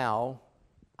the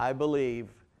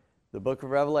book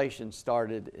of Revelation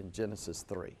started in Genesis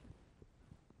 3.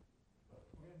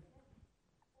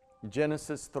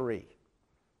 Genesis 3.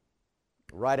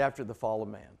 Right after the fall of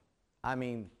man. I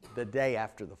mean, the day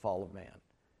after the fall of man.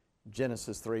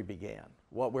 Genesis 3 began.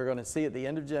 What we're going to see at the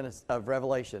end of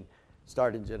Revelation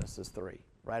started in Genesis 3,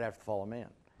 right after the fall of man.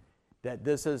 That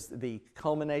this is the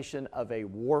culmination of a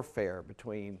warfare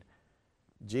between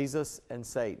Jesus and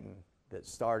Satan that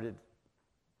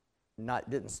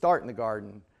didn't start in the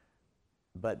garden,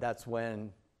 But that's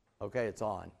when, okay, it's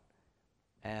on.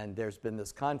 And there's been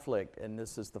this conflict, and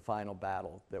this is the final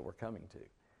battle that we're coming to.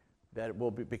 That it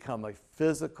will become a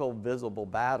physical, visible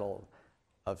battle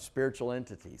of spiritual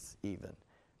entities even.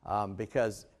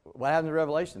 Because what happened in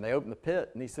Revelation? They opened the pit,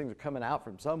 and these things are coming out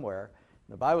from somewhere.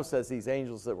 The Bible says these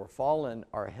angels that were fallen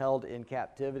are held in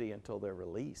captivity until they're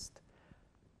released.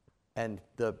 And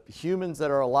the humans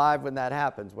that are alive when that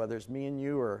happens, whether it's me and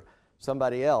you or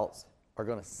somebody else, are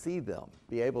going to see them,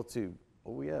 be able to,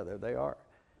 oh yeah, there they are.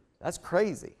 That's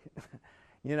crazy.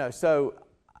 So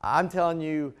I'm telling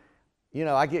you,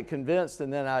 I get convinced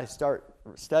and then I start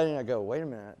studying. I go, wait a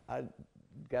minute, I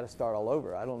got to start all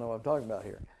over. I don't know what I'm talking about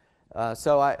here.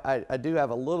 So I do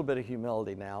have a little bit of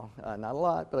humility now. Not a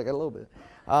lot, but I got a little bit.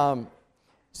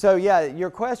 So yeah,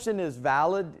 your question is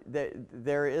valid.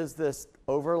 There is this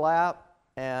overlap.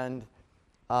 And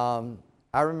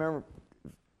I remember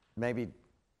maybe,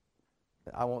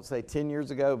 I won't say 10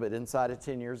 years ago, but inside of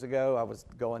 10 years ago, I was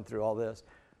going through all this.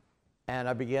 And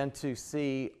I began to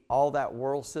see all that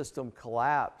world system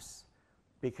collapse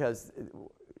because,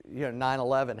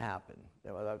 9/11 happened.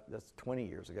 That's 20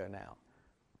 years ago now.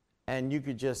 And you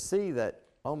could just see that,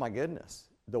 oh my goodness,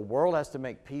 the world has to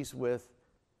make peace with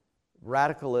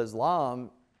radical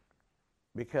Islam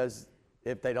because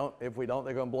if we don't, they're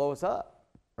going to blow us up,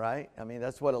 right? I mean,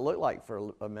 that's what it looked like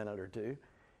for a minute or two.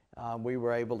 We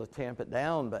were able to tamp it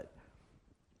down, but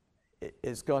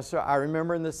it's going to start. I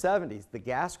remember in the 70s, the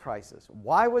gas crisis.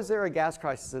 Why was there a gas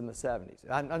crisis in the 70s?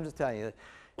 I'm just telling you.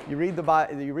 You read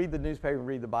the newspaper and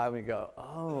read the Bible and you go,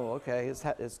 oh, okay,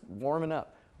 it's warming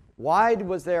up. Why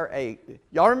was there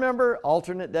y'all remember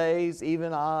alternate days,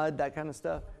 even, odd, that kind of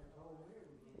stuff?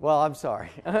 Well, I'm sorry.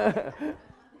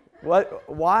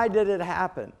 Why did it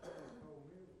happen?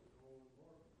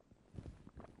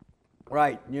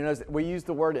 Right, we use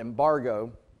the word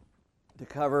embargo to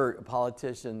cover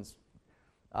politicians'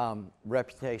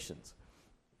 reputations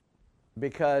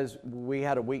because we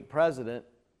had a weak president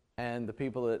and the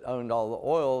people that owned all the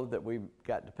oil that we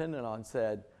got dependent on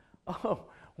said, oh,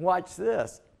 watch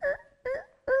this,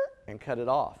 and cut it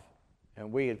off.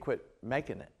 And we had quit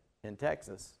making it in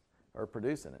Texas or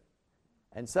producing it.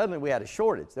 And suddenly we had a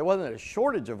shortage. There wasn't a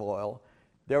shortage of oil.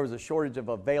 There was a shortage of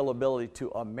availability to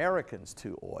Americans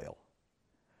to oil.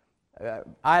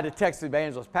 I had a Texas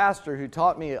evangelist pastor who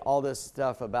taught me all this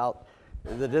stuff about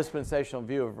the dispensational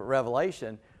view of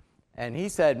Revelation. And he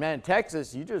said, man,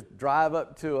 Texas, you just drive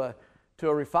up to a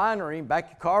refinery, back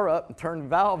your car up and turn the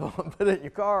valve on, put it in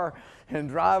your car and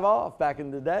drive off back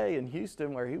in the day in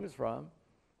Houston where he was from.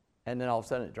 And then all of a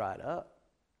sudden it dried up.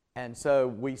 And so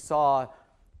we saw,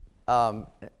 I'm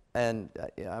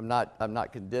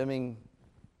not condemning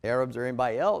Arabs or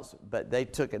anybody else, but they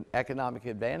took an economic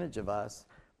advantage of us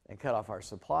and cut off our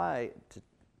supply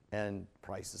and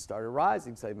prices started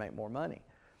rising so they make more money.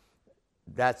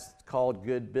 That's called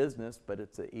good business, but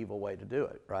it's an evil way to do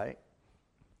it, right?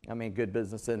 I mean, good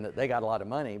business in that they got a lot of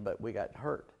money, but we got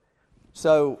hurt.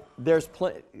 So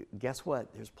guess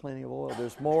what? There's plenty of oil.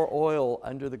 There's more oil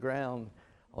under the ground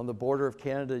on the border of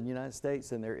Canada and the United States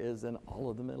than there is in all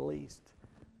of the Middle East.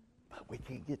 But we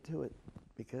can't get to it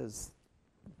because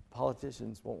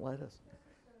politicians won't let us.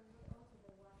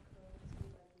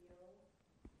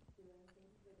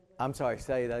 I'm sorry,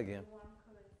 say that again.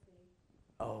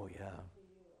 Oh, yeah.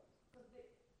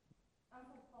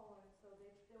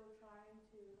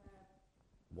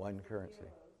 One currency.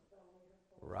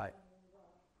 Right.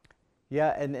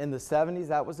 Yeah, and in the 70s,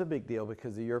 that was a big deal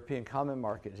because the European Common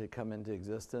Market had come into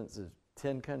existence. There's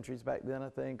 10 countries back then, I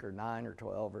think, or 9 or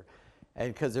 12.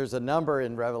 And because there's a number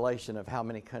in Revelation of how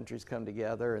many countries come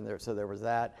together, and so there was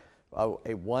that,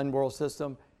 a one world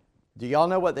system. Do y'all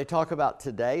know what they talk about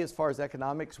today as far as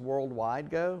economics worldwide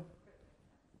go?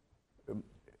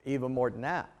 Even more than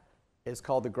that. It's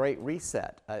called the Great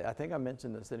Reset. I think I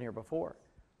mentioned this in here before.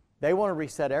 They want to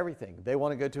reset everything. They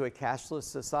want to go to a cashless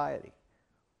society.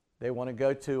 They want to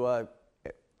go to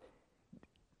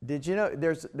did you know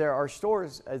there are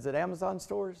stores, is it Amazon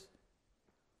stores?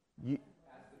 Ask the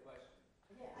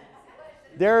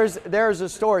question. There's a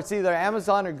store, it's either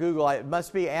Amazon or Google, it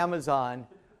must be Amazon.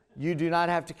 You do not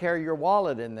have to carry your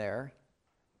wallet in there.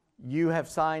 You have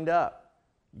signed up.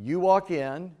 You walk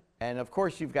in, and of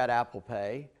course you've got Apple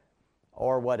Pay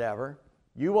or whatever.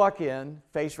 You walk in,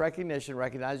 face recognition,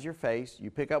 recognize your face, you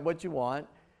pick up what you want,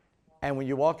 and when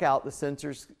you walk out, the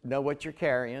sensors know what you're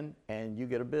carrying, and you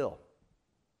get a bill.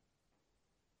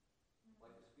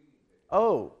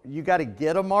 Oh, you got to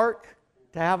get a mark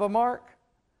to have a mark?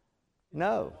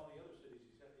 No.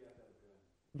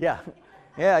 Yeah,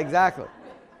 yeah, exactly.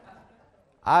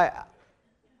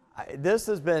 This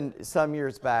has been some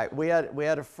years back. We had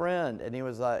a friend, and he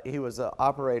was an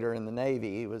operator in the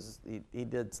Navy. He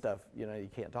did stuff you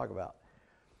can't talk about.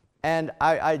 And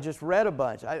I just read a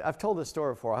bunch. I've told this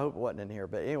story before. I hope it wasn't in here,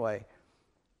 but anyway.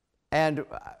 And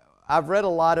I've read a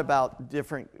lot about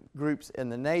different groups in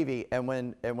the Navy, and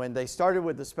when they started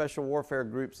with the special warfare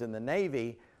groups in the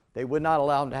Navy, they would not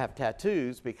allow them to have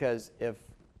tattoos, because if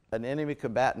an enemy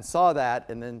combatant saw that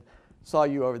and then saw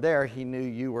you over there, he knew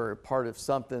you were part of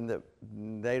something that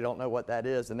they don't know what that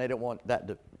is, and they don't want that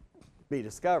to be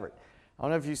discovered. I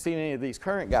don't know if you've seen any of these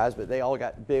current guys, but they all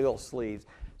got big old sleeves.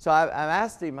 So I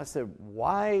asked him, I said,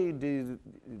 why do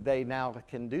they now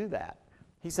can do that?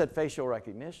 He said, facial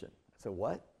recognition. I said,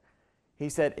 what? He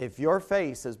said, if your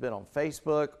face has been on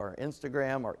Facebook or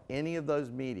Instagram or any of those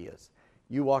medias,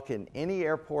 you walk in any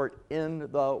airport in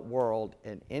the world,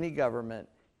 and any government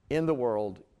in the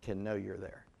world can know you're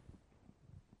there.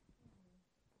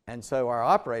 And so our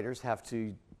operators have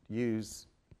to use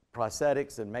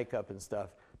prosthetics and makeup and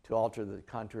stuff to alter the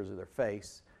contours of their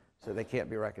face so they can't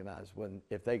be recognized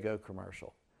if they go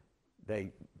commercial.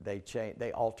 They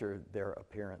alter their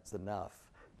appearance enough.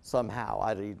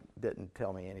 Somehow, he didn't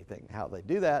tell me anything how they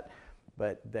do that,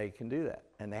 but they can do that,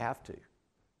 and they have to,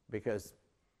 because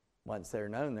once they're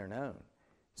known, they're known.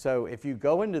 So if you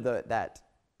go into that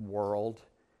world,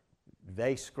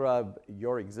 they scrub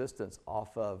your existence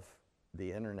off of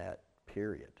the internet,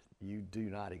 period. You do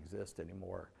not exist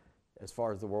anymore as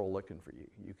far as the world looking for you.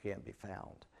 You can't be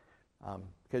found,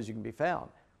 because you can be found.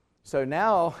 So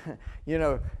now,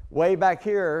 way back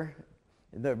here,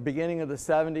 in the beginning of the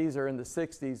 70s or in the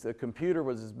 60s, the computer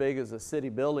was as big as a city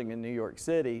building in New York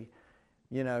City.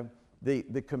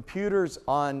 The computers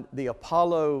on the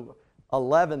Apollo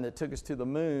 11 that took us to the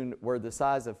moon were the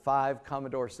size of 5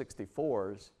 Commodore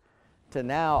 64s. To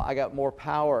now, I got more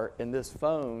power in this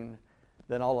phone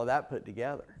than all of that put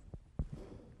together.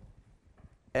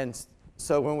 And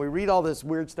so when we read all this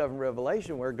weird stuff in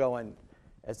Revelation, we're going,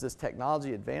 as this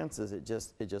technology advances, it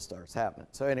just starts happening.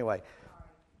 So anyway,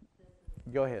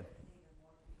 go ahead.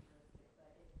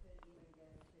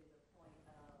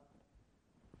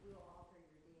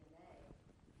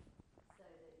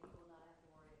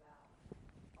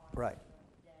 Right.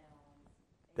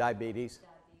 Diabetes. Or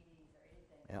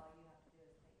anything. Yep. All you have to do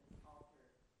is take this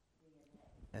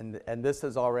altered DNA. And this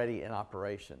is already in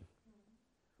operation.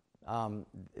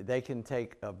 They can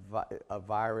take a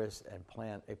virus and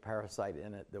plant a parasite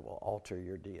in it that will alter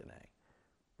your DNA.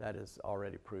 That is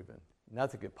already proven.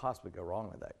 Nothing could possibly go wrong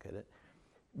with that, could it?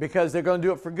 Because they're going to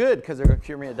do it for good, because they're going to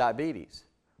cure me of diabetes.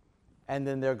 And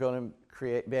then they're going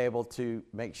to be able to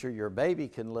make sure your baby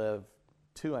can live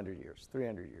 200 years,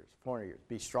 300 years, 400 years,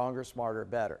 be stronger, smarter,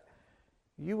 better.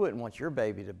 You wouldn't want your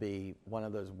baby to be one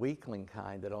of those weakling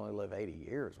kind that only live 80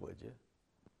 years, would you?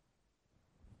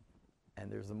 And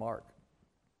there's the mark.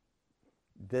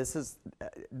 This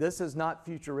is not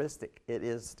futuristic. It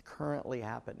is currently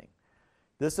happening.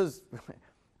 This is,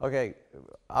 okay,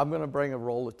 I'm going to bring a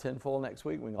roll of tinfoil next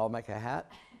week. We can all make a hat.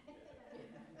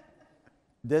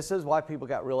 This is why people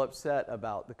got real upset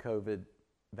about the COVID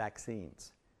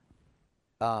vaccines.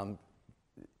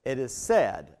 It is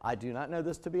said, I do not know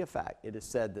this to be a fact, it is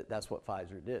said that that's what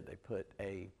Pfizer did. They put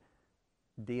a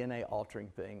DNA altering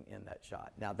thing in that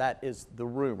shot. Now that is the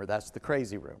rumor, that's the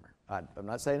crazy rumor. I'm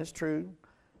not saying it's true,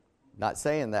 not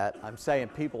saying that, I'm saying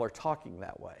people are talking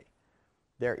that way.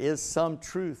 There is some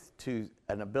truth to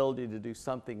an ability to do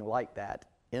something like that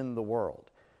in the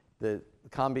world. The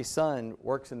Combi Sun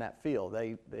works in that field.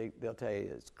 They'll tell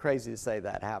you it's crazy to say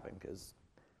that happened, because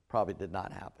probably did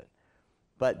not happen.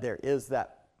 But there is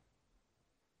that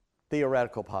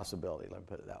theoretical possibility, let me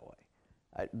put it that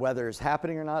way. Whether it's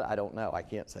happening or not, I don't know. I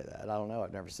can't say that. I don't know.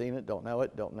 I've never seen it, don't know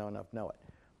it, don't know enough to know it.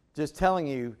 Just telling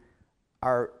you,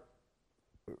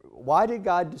 why did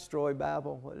God destroy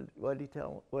Babel? What did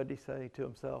he say to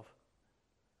himself?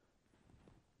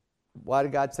 Why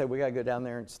did God say we got to go down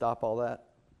there and stop all that?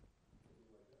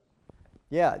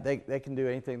 Yeah, they can do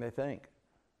anything they think.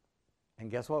 And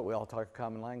guess what? We all talk a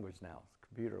common language now,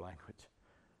 computer language.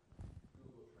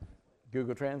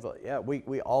 Google Translate. Yeah,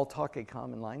 we all talk a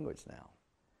common language now.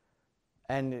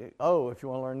 And if you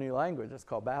want to learn a new language, it's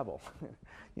called Babel.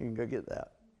 You can go get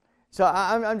that. So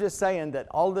I'm just saying that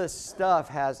all this stuff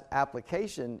has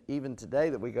application even today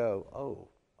that we go,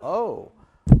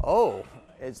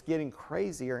 it's getting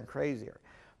crazier and crazier.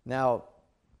 Now,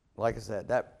 like I said,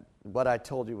 what I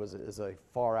told you is a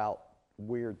far out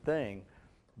weird thing,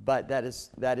 but that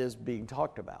is being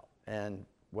talked about. And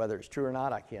whether it's true or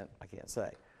not, I can't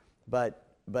say. But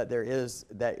there is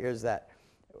that.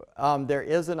 There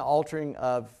is an altering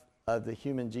of the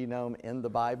human genome in the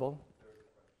Bible.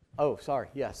 Oh, sorry.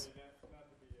 Yes. And that's not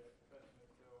to be a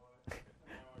pessimist, though, I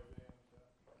always am.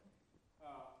 So.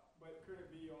 But could it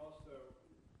be also,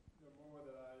 the more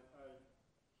that I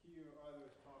hear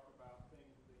others talk about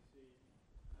things that they see,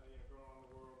 going on in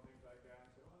the world, things like that,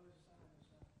 and say, oh, there's a sign, there's a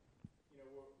sign.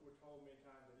 We're told many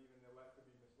times that even the elect could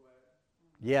be misled.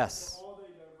 Yes. So all the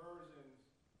diversions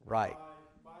Right.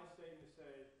 by Satan to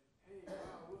say, hey,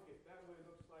 wow, look, that way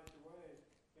looks like the way.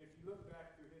 And if you look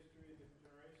back through history of different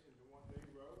generations and what they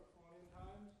wrote on end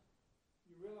times,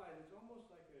 you realize it's almost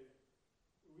like a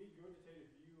regurgitated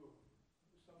view of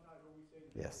sometimes what we say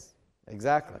today. Yes.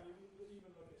 Exactly. I mean, you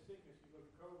even look at sickness, you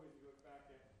look at COVID, you look back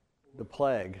at The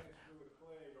plague.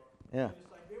 Yeah. And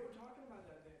it's like they were talking about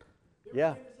that then. They were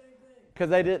Yeah. saying the same thing. Because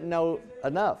they didn't know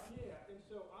enough. Yeah, and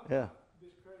so I'm Yeah. not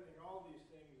discrediting all these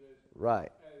things as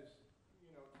Right.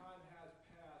 time has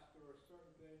passed. There are certain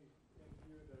things in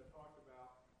here that are talked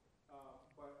about,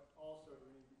 but also we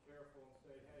need to be careful and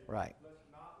say, hey, Right. let's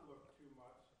not look too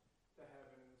much to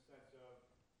heaven in the sense of,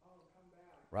 oh, come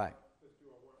back. Right. Let's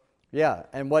do our work. Yeah.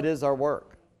 And what is our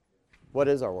work? What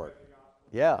is our work?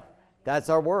 Yeah. That's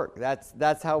our work.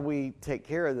 That's how we take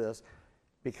care of this.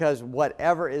 Because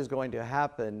whatever is going to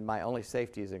happen, my only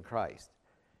safety is in Christ.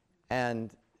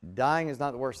 And dying is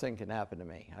not the worst thing that can happen to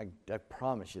me. I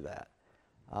promise you that.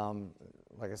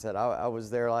 Like I said, I was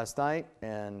there last night,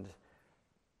 and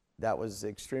that was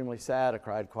extremely sad. I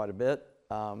cried quite a bit,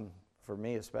 for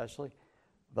me especially.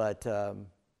 But,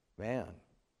 man,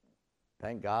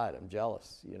 thank God. I'm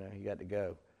jealous. He got to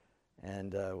go.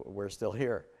 And we're still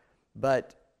here.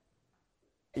 But,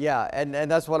 yeah,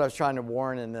 and that's what I was trying to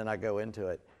warn, and then I go into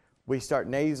it. We start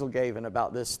nasal gaving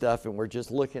about this stuff, and we're just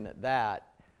looking at that,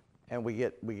 and we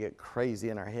get crazy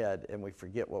in our head, and we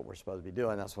forget what we're supposed to be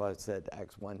doing. That's why I said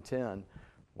Acts 1:10.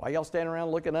 Why y'all standing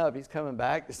around looking up? He's coming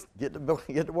back. Just get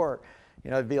to work.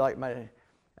 It'd be like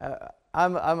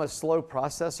I'm a slow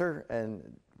processor,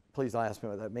 and please don't ask me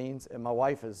what that means. And my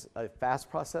wife is a fast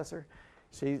processor.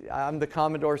 I'm the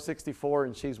Commodore 64,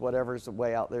 and she's whatever's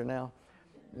way out there now.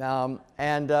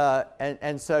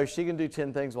 And so she can do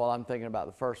 10 things while I'm thinking about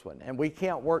the first one. And we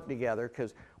can't work together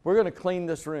because we're going to clean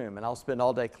this room, and I'll spend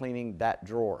all day cleaning that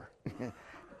drawer.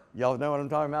 Y'all know what I'm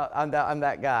talking about? I'm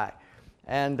that guy.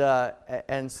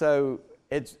 And so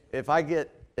if I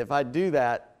do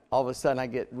that, all of a sudden I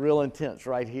get real intense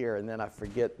right here, and then I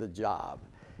forget the job.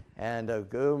 And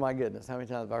oh my goodness, how many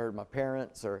times have I heard my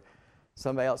parents or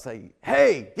somebody else say,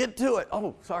 hey, get to it.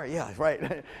 Oh, sorry, yeah,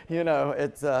 right.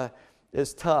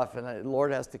 It's tough, and the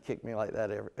Lord has to kick me like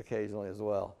that occasionally as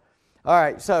well. All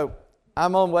right, so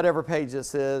I'm on whatever page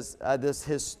this is, this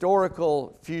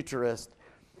historical futurist.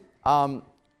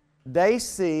 They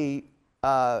see,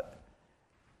 and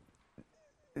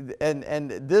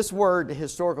this word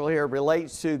historical here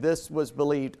relates to, this was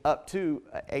believed up to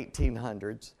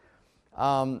 1800s.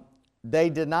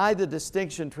 They deny the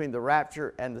distinction between the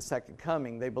rapture and the second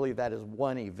coming. They believe that is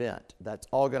one event. That's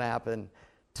all going to happen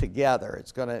together.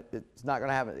 It's not going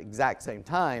to happen at the exact same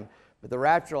time, but the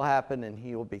rapture will happen and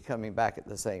he will be coming back at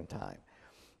the same time.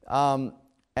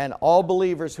 And all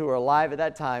believers who are alive at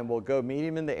that time will go meet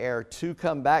him in the air to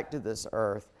come back to this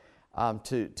earth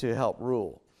to help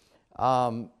rule.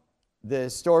 The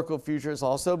historical futurists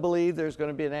also believe there's going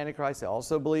to be an Antichrist. They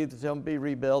also believe the temple will be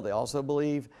rebuilt. They also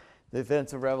believe the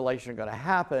events of Revelation are going to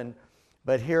happen,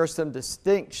 but here are some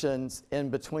distinctions in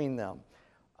between them.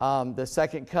 The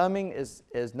second coming is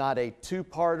not a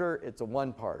two-parter, it's a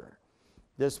one-parter.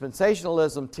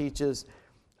 Dispensationalism teaches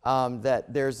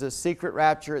that there's a secret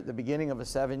rapture at the beginning of a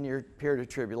 7-year period of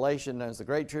tribulation known as the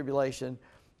Great Tribulation,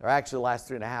 or actually the last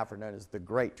 3.5 are known as the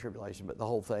Great Tribulation, but the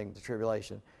whole thing, the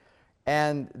tribulation.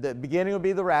 And the beginning will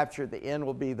be the rapture, the end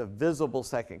will be the visible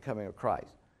second coming of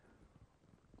Christ.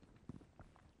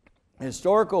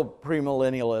 Historical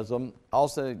premillennialism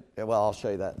also, well, I'll show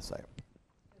you that in a second.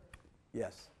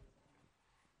 Yes.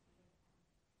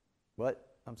 What?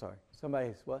 I'm sorry.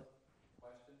 Somebody's what?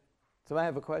 Question? Somebody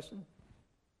have a question?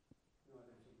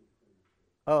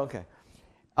 Oh, okay.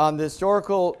 The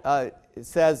historical, it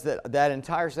says that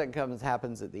entire second coming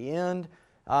happens at the end.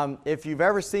 If you've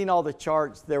ever seen all the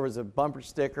charts, there was a bumper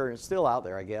sticker, and it's still out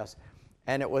there, I guess.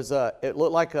 And it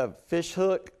looked like a fish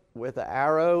hook with an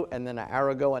arrow, and then an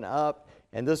arrow going up.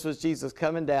 And this was Jesus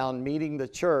coming down, meeting the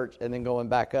church, and then going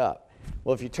back up.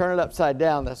 Well, if you turn it upside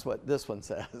down, that's what this one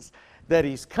says. That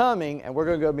he's coming, and we're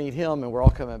going to go meet him, and we're all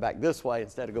coming back this way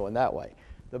instead of going that way.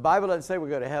 The Bible doesn't say we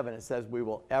go to heaven. It says we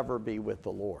will ever be with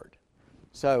the Lord.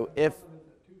 So if...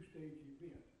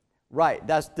 Right,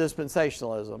 that's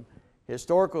dispensationalism.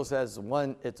 Historical says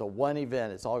it's a one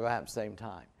event. It's all going to happen at the same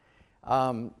time.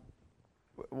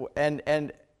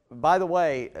 And by the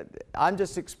way, I'm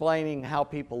just explaining how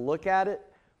people look at it.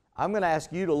 I'm going to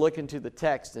ask you to look into the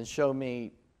text and show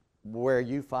me where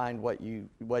you find what you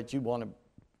want to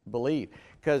believe.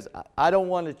 Because I don't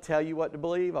want to tell you what to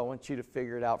believe. I want you to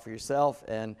figure it out for yourself.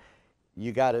 And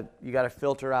you got to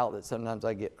filter out that sometimes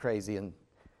I get crazy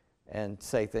and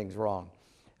say things wrong.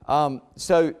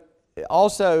 So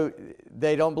also,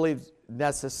 they don't believe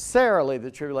necessarily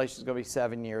the tribulation is going to be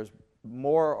 7 years.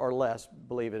 More or less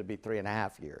believe it'll be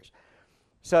 3.5 years.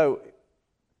 So,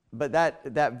 but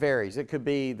that varies. It could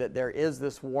be that there is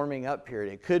this warming up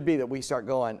period. It could be that we start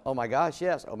going, oh my gosh,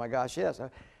 yes, oh my gosh, yes.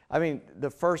 I mean, the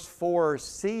first 4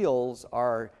 seals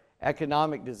are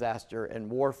economic disaster and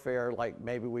warfare like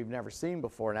maybe we've never seen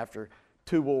before. And after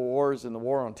 2 world wars and the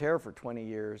war on terror for 20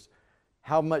 years,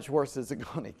 how much worse is it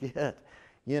going to get?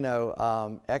 You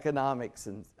know, economics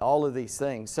and all of these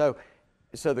things.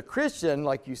 So the Christian,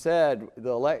 like you said, the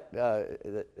elect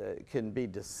can be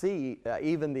deceived.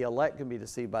 Even the elect can be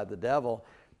deceived by the devil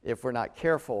if we're not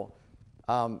careful.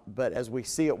 But as we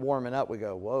see it warming up, we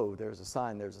go, whoa, there's a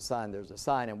sign, there's a sign, there's a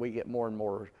sign. And we get more and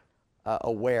more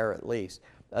aware at least.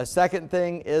 A second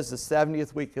thing is the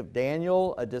 70th week of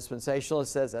Daniel. A dispensationalist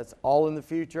says that's all in the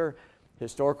future.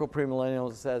 Historical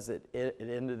premillennial says it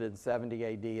ended in 70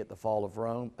 AD at the fall of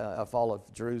Rome, fall of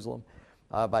Jerusalem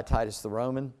by Titus the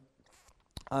Roman.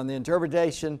 On the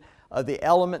interpretation of the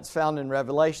elements found in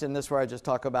Revelation, this is where I just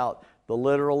talk about the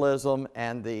literalism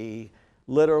and the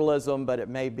literalism, but it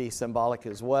may be symbolic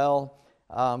as well,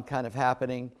 kind of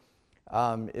happening.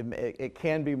 It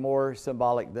can be more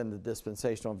symbolic than the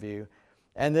dispensational view.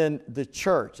 And then the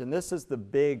church, and this is the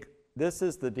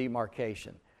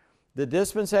demarcation. The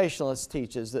dispensationalist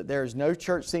teaches that there is no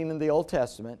church seen in the Old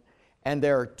Testament, and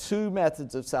there are 2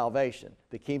 methods of salvation,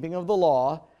 the keeping of the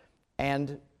law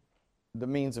and the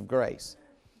means of grace.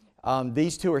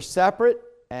 These 2 are separate,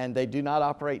 and they do not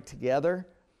operate together.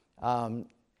 And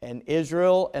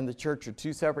Israel and the church are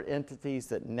 2 separate entities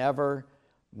that never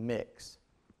mix.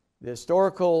 The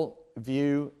historical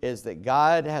view is that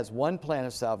God has one plan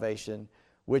of salvation,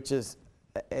 which is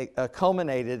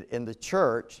culminated in the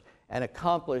church and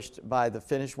accomplished by the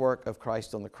finished work of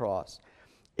Christ on the cross.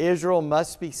 Israel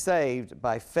must be saved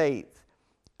by faith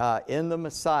in the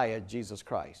Messiah, Jesus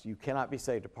Christ. You cannot be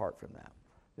saved apart from that.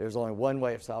 There's only one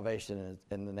way of salvation,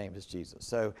 and the name is Jesus.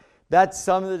 So that's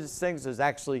some of the things. There's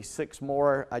actually 6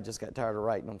 more. I just got tired of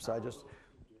writing them, so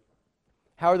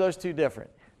How are those 2 different?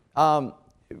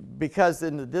 Because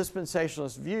in the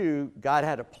dispensationalist view, God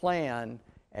had a plan,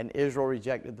 and Israel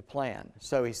rejected the plan.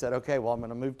 So he said, okay, well, I'm going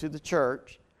to move to the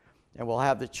church, and we'll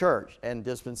have the church. And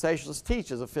dispensationalist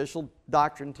teaches, official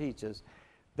doctrine teaches,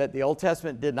 that the Old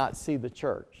Testament did not see the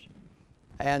church.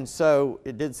 And so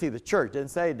it didn't see the church. It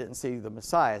didn't say it didn't see the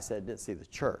Messiah. It said it didn't see the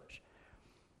church.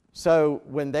 So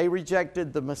when they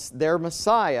rejected their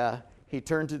Messiah, he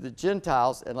turned to the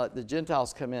Gentiles and let the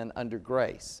Gentiles come in under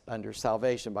grace, under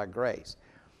salvation by grace.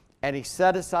 And he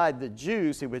set aside the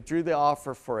Jews. He withdrew the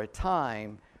offer for a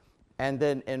time. And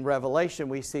then in Revelation,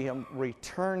 we see him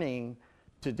returning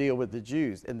to deal with the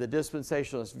Jews. In the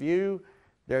dispensationalist view,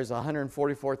 there's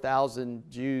 144,000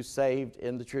 Jews saved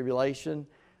in the tribulation,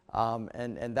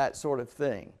 and that sort of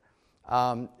thing.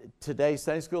 Today's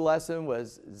Sunday school lesson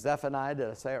was Zephaniah. Did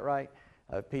I say it right?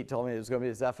 Pete told me it was going to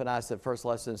be Zephaniah. I said first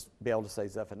lesson is be able to say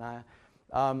Zephaniah.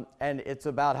 And it's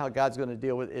about how God's going to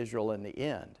deal with Israel in the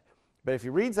end. But if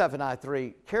you read Zephaniah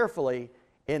 3 carefully,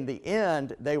 in the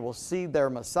end, they will see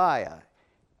their Messiah.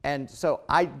 And so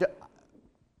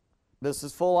this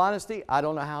is full honesty. I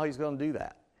don't know how he's going to do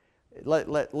that.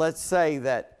 Let's say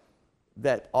that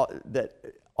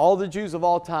all the Jews of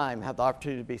all time have the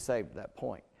opportunity to be saved at that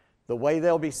point. The way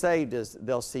they'll be saved is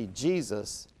they'll see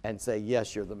Jesus and say,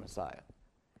 yes, you're the Messiah.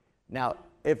 Now,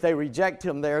 if they reject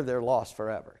him there, they're lost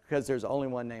forever, because there's only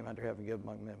one name under heaven given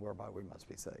among men whereby we must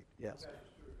be saved. Yes.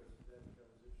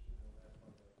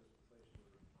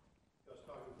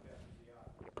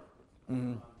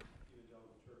 Mm-hmm.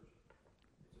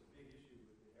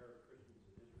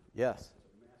 Yes.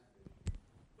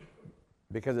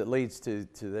 Because it leads to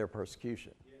their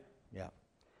persecution. Yeah.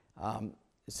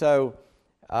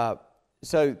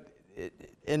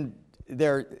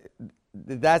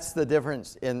 That's the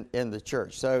difference in the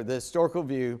church. So the historical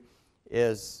view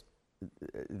is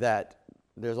that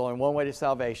there's only one way to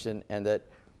salvation, and that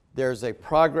there's a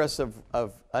progress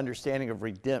of understanding of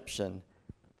redemption.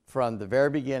 From the very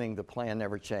beginning, the plan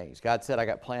never changed. God said, I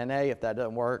got plan A. If that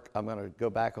doesn't work, I'm going to go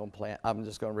back on plan. I'm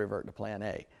just going to revert to plan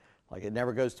A. Like it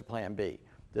never goes to plan B.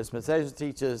 Dispensation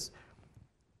teaches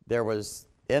there was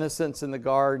innocence in the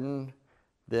garden.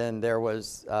 Then there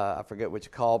was, I forget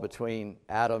which call between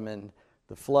Adam and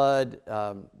the flood,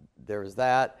 there was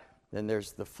that. Then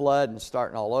there's the flood and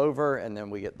starting all over, and then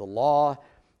we get the law,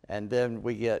 and then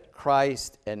we get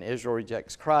Christ, and Israel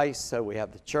rejects Christ, so we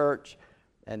have the church,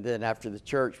 and then after the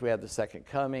church we have the second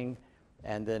coming,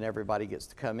 and then everybody gets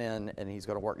to come in, and he's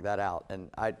going to work that out. And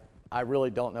I really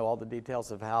don't know all the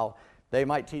details of how they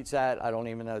might teach that. I don't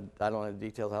know the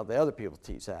details of how the other people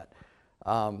teach that.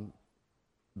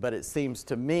 But it seems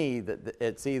to me that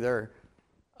it's either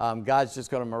God's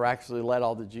just going to miraculously let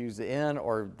all the Jews in,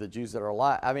 or the Jews that are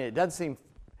alive. I mean, it doesn't seem,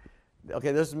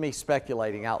 okay, this is me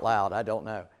speculating out loud. I don't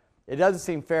know. It doesn't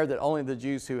seem fair that only the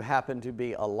Jews who happen to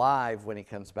be alive when he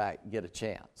comes back get a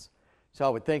chance. So I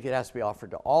would think it has to be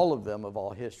offered to all of them of all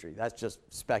history. That's just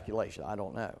speculation. I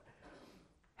don't know.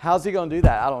 How's he going to do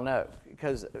that? I don't know.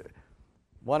 Because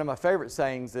one of my favorite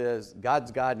sayings is,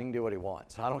 God's God and he can do what he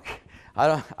wants. I'm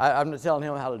not telling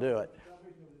him how to do it.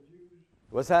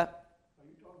 What's that?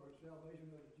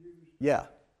 Yeah.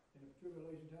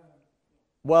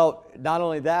 Well, not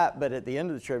only that, but at the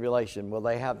end of the tribulation, will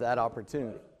they have that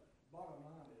opportunity? Bottom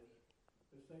line is,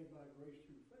 they're saved by grace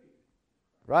through faith.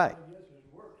 Right. Yes, it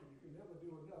works, and you can never do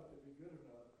enough to be good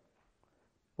enough.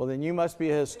 Well, then you must be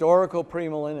a historical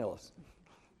premillennialist.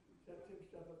 Set him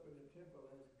stuff up in the temple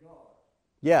as God.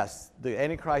 Yes, the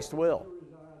Antichrist will. Threw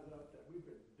his eyes up that we've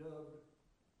been dubbed.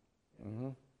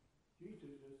 Jesus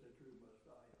is the true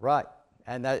Messiah. Right.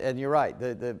 And you're right.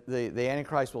 The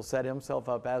Antichrist will set himself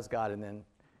up as God, and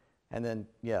then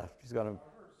yeah, he's going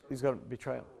to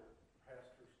betray him.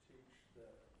 Pastors teach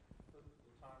that the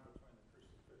time between the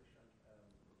crucifixion and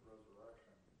the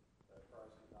resurrection, that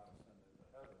Christ had not ascended to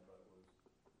heaven, but was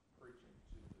preaching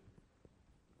to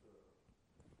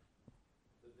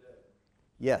the dead.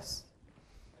 Yes.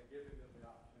 And giving them the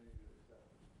opportunity to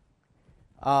accept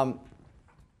it.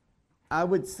 I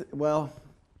would well,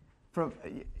 from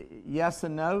yes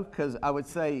and no, because I would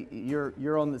say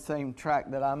you're on the same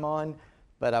track that I'm on,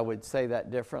 but I would say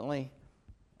that differently.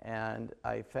 And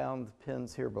I found the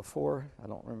pins here before. I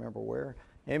don't remember where.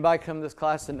 Anybody come to this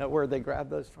class and know where they grabbed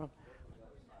those from?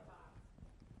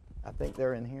 I think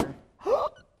they're in here.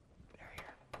 They're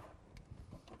here.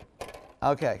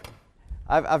 Okay.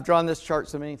 I've drawn this chart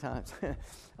so many times.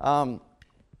 Let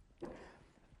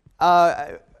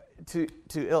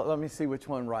me see which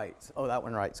one writes. Oh, that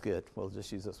one writes good. We'll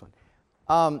just use this one.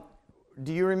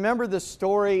 Do you remember the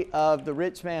story of the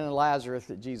rich man and Lazarus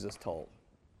that Jesus told?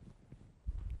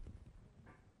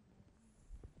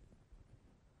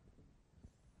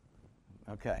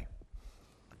 Okay.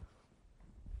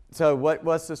 So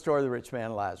what's the story of the rich man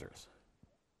and Lazarus?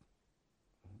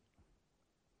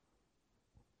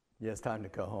 Yeah, it's time to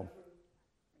go home.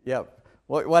 Yep.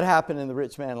 What happened in the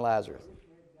rich man and Lazarus?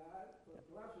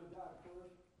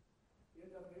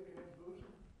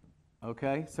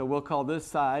 Okay, so we'll call this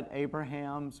side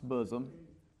Abraham's bosom.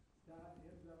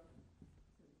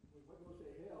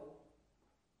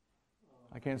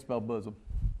 I can't spell bosom.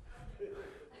 It's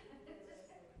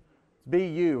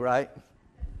B-U, right?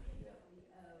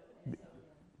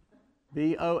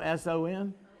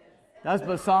 B-O-S-O-N? That's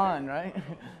Basan, right?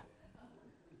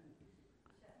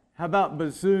 How about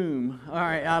Bazoom? All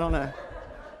right,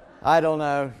 I don't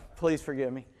know. Please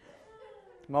forgive me.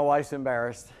 My wife's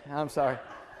embarrassed. I'm sorry.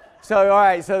 So, all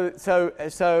right,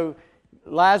 so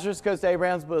Lazarus goes to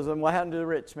Abraham's bosom. What happened to the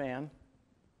rich man?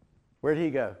 Where'd he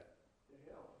go?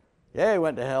 Yeah, he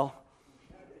went to hell.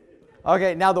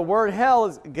 Okay, now the word hell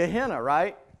is Gehenna,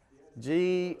 right?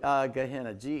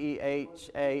 Gehenna,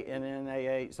 G-E-H-A-N-N-A-H,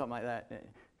 something like that.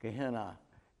 Gehenna,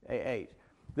 A-H.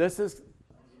 This is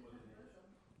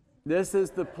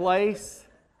the place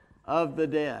of the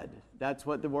dead. That's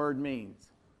what the word means.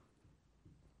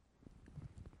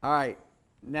 All right.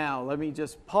 Now, let me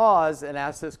just pause and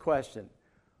ask this question.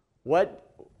 I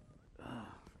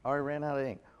already ran out of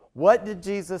ink. What did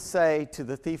Jesus say to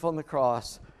the thief on the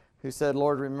cross who said,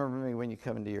 Lord, remember me when you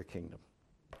come into your kingdom?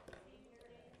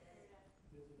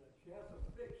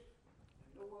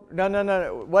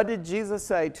 No. What did Jesus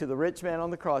say to the rich man on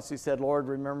the cross who said, Lord,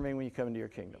 remember me when you come into your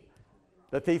kingdom?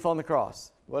 The thief on the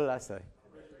cross. What did I say?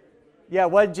 Yeah,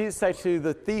 what did Jesus say to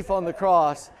the thief on the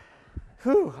cross?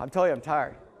 I'm telling you, I'm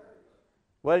tired.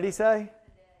 What did he say?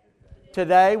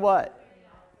 Today, what?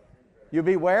 You'll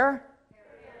be where?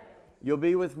 You'll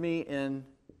be with me in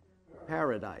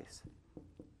paradise.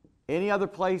 Any other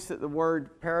place that the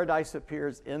word paradise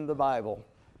appears in the Bible?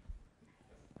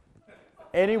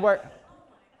 Anywhere?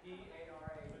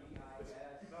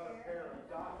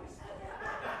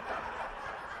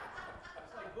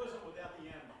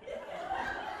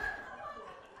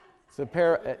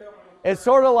 It's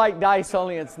sort of like dice,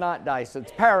 only it's not dice.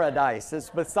 It's paradise. It's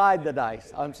beside the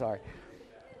dice. I'm sorry.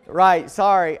 Right,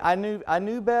 sorry. I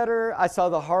knew better. I saw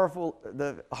the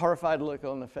horrified look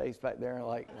on the face back there,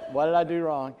 like, what did I do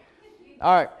wrong?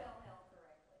 All right.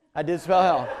 I did spell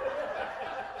hell.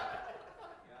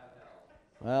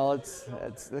 Well, it's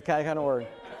the kind of word.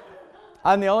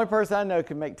 I'm the only person I know who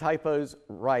can make typos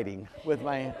writing with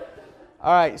my hand.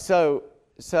 All right, so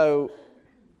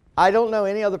I don't know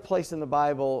any other place in the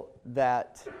Bible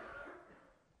that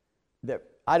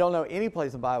I don't know any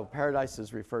place in the Bible paradise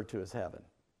is referred to as heaven.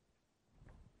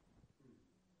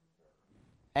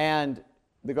 And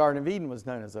the Garden of Eden was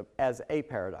known as a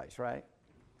paradise, right?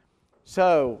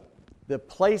 So the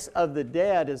place of the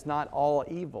dead is not all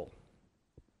evil.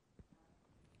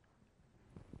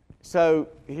 So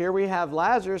here we have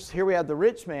Lazarus, here we have the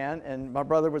rich man, and my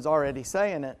brother was already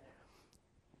saying it.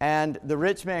 And the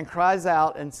rich man cries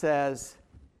out and says,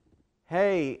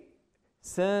 hey,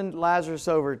 send Lazarus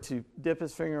over to dip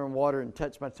his finger in water and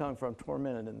touch my tongue, for I'm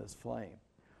tormented in this flame.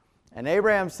 And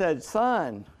Abraham said,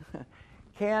 son,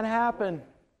 can't happen,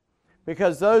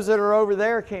 because those that are over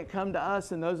there can't come to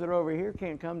us, and those that are over here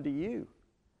can't come to you.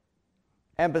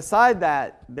 And beside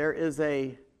that, there is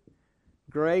a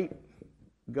great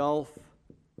gulf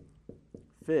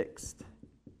fixed,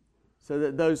 so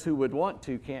that those who would want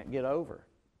to can't get over.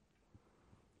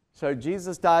 So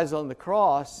Jesus dies on the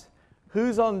cross.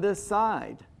 Who's on this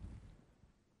side?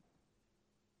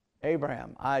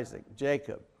 Abraham, Isaac,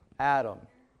 Jacob, Adam,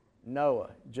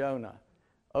 Noah, Jonah,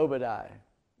 Obadiah,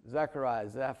 Zechariah,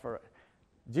 Zephyr.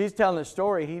 Jesus telling the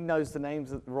story, he knows the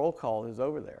names of the roll call is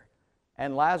over there.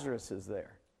 And Lazarus is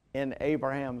there in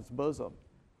Abraham's bosom.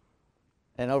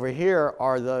 And over here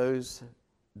are those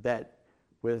that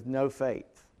with no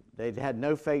faith. They had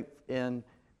no faith in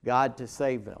God to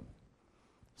save them.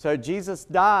 So Jesus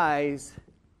dies,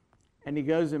 and he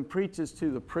goes and preaches to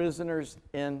the prisoners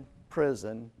in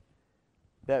prison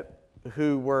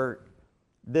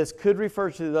this could refer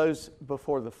to those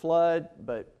before the flood,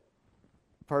 but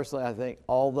personally I think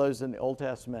all those in the Old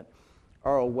Testament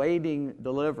are awaiting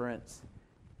deliverance.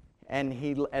 And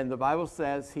the Bible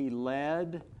says he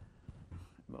led,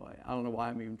 boy, I don't know why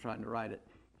I'm even trying to write it.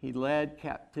 He led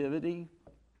captivity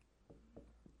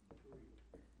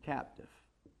captive.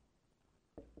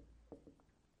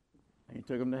 And he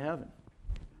took them to heaven.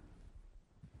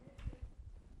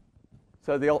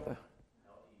 So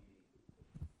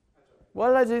what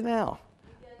did I do now?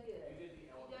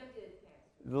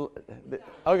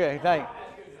 Okay, thanks.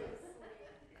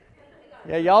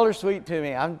 Yeah, y'all are sweet to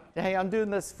me. I'm doing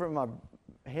this from my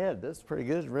head. This is pretty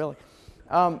good, really.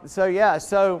 So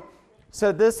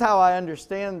this is how I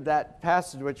understand that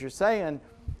passage, what you're saying.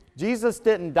 Jesus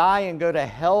didn't die and go to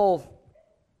hell.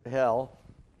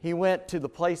 He went to the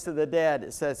place of the dead.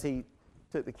 It says he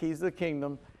took the keys of the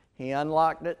kingdom. He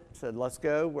unlocked it, said, let's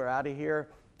go. We're out of here.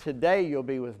 Today you'll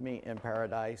be with me in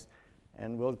paradise,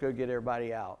 and we'll go get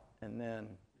everybody out. And then,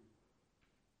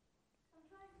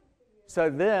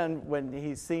 when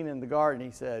he's seen in the garden,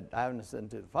 he said, I haven't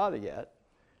ascended to the Father yet.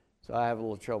 So I have a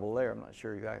little trouble there. I'm not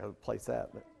sure exactly how to place that.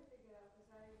 But.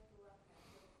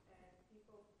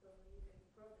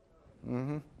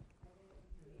 Mm-hmm.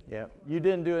 Yeah, you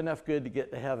didn't do enough good to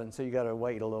get to heaven, so you got to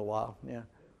wait a little while. Yeah.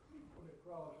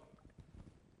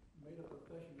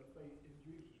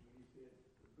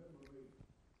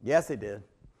 Yes, he did.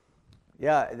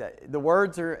 Yeah, the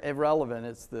words are irrelevant.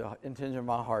 It's the intention of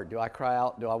my heart. Do I cry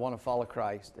out? Do I want to follow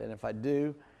Christ? And if I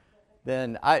do,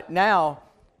 then now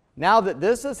that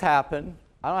this has happened,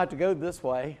 I don't have to go this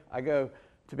way. I go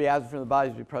to be absent from the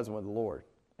body to be present with the Lord.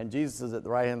 And Jesus is at the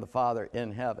right hand of the Father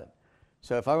in heaven.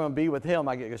 So if I'm going to be with him,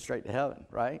 I get to go straight to heaven,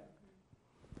 right?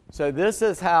 So this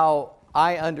is how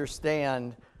I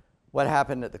understand what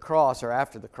happened at the cross or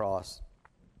after the cross.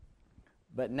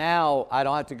 But now I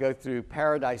don't have to go through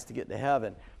paradise to get to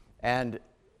heaven. And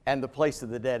the place of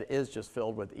the dead is just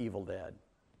filled with evil dead,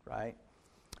 right?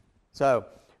 So,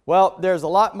 well, there's a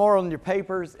lot more on your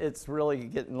papers. It's really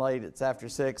getting late. It's after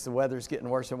 6. The weather's getting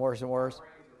worse and worse and worse.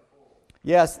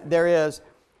 Yes, there is.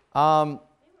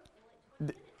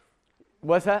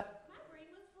 What's that?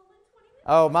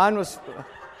 Oh, mine was...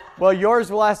 Well,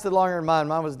 yours lasted longer than mine.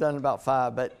 Mine was done in about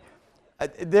 5. But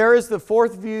there is the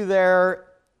fourth view there,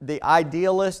 the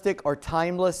idealistic or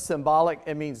timeless symbolic.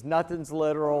 It means nothing's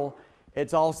literal.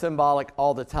 It's all symbolic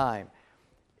all the time.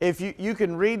 If you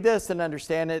can read this and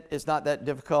understand it, it's not that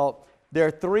difficult. There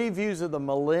are 3 views of the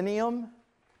millennium,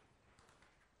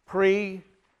 pre,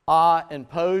 and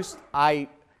post. I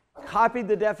copied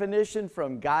the definition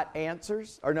from Got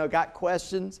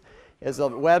Questions is a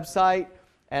website,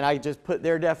 and I just put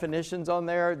their definitions on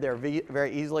there. They're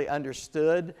very easily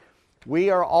understood. We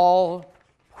are all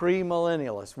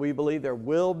premillennialists. We believe there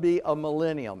will be a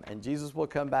millennium and Jesus will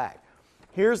come back.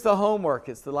 Here's the homework.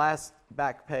 It's the last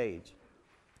back page.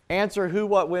 Answer who,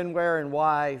 what, when, where, and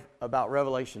why about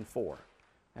Revelation 4.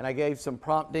 And I gave some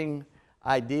prompting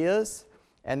ideas,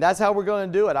 and that's how we're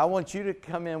going to do it. I want you to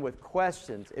come in with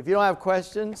questions. If you don't have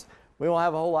questions, we won't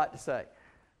have a whole lot to say.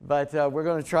 But I'm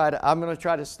going to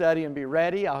try to study and be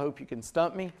ready. I hope you can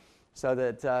stump me so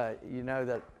that you know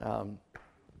that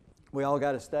we all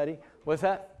got to study. What's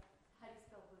that? How do you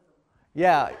spell bosom?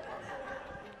 Yeah.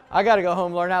 I got to go home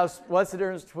and learn what's the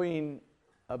difference between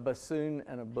a bassoon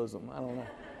and a bosom. I don't know.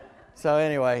 So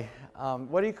anyway,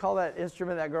 what do you call that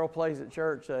instrument that girl plays at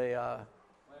church? Clarinet.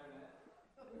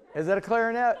 Is that a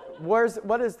clarinet?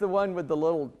 What is the one with the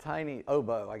little tiny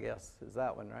oboe, I guess? Is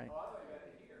that one, right?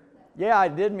 Yeah, I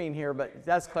did mean here, but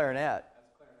that's clarinet.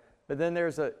 But then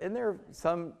isn't there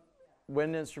some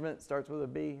wind instrument that starts with a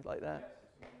B like that?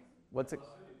 What's it?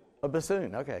 A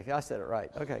bassoon. Okay, I said it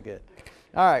right. Okay, good.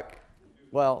 All right.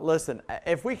 Well, listen,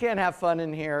 if we can't have fun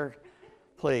in here,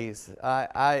 please.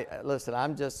 Listen,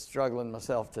 I'm just struggling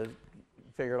myself to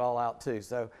figure it all out too.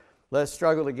 So let's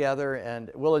struggle together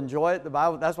and we'll enjoy it. The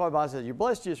Bible, that's why the Bible says, you're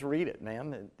blessed, just read it,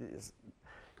 man.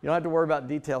 You don't have to worry about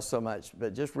details so much,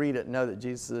 but just read it and know that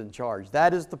Jesus is in charge.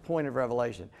 That is the point of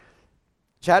Revelation.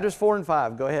 Chapters 4 and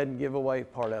 5, go ahead and give away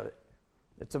part of it.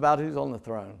 It's about who's on the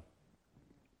throne.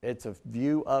 It's a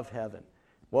view of heaven.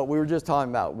 What we were just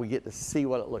talking about, we get to see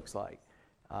what it looks like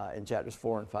in chapters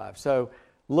 4 and 5. So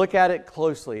look at it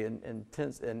closely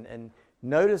and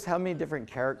notice how many different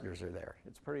characters are there.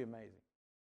 It's pretty amazing.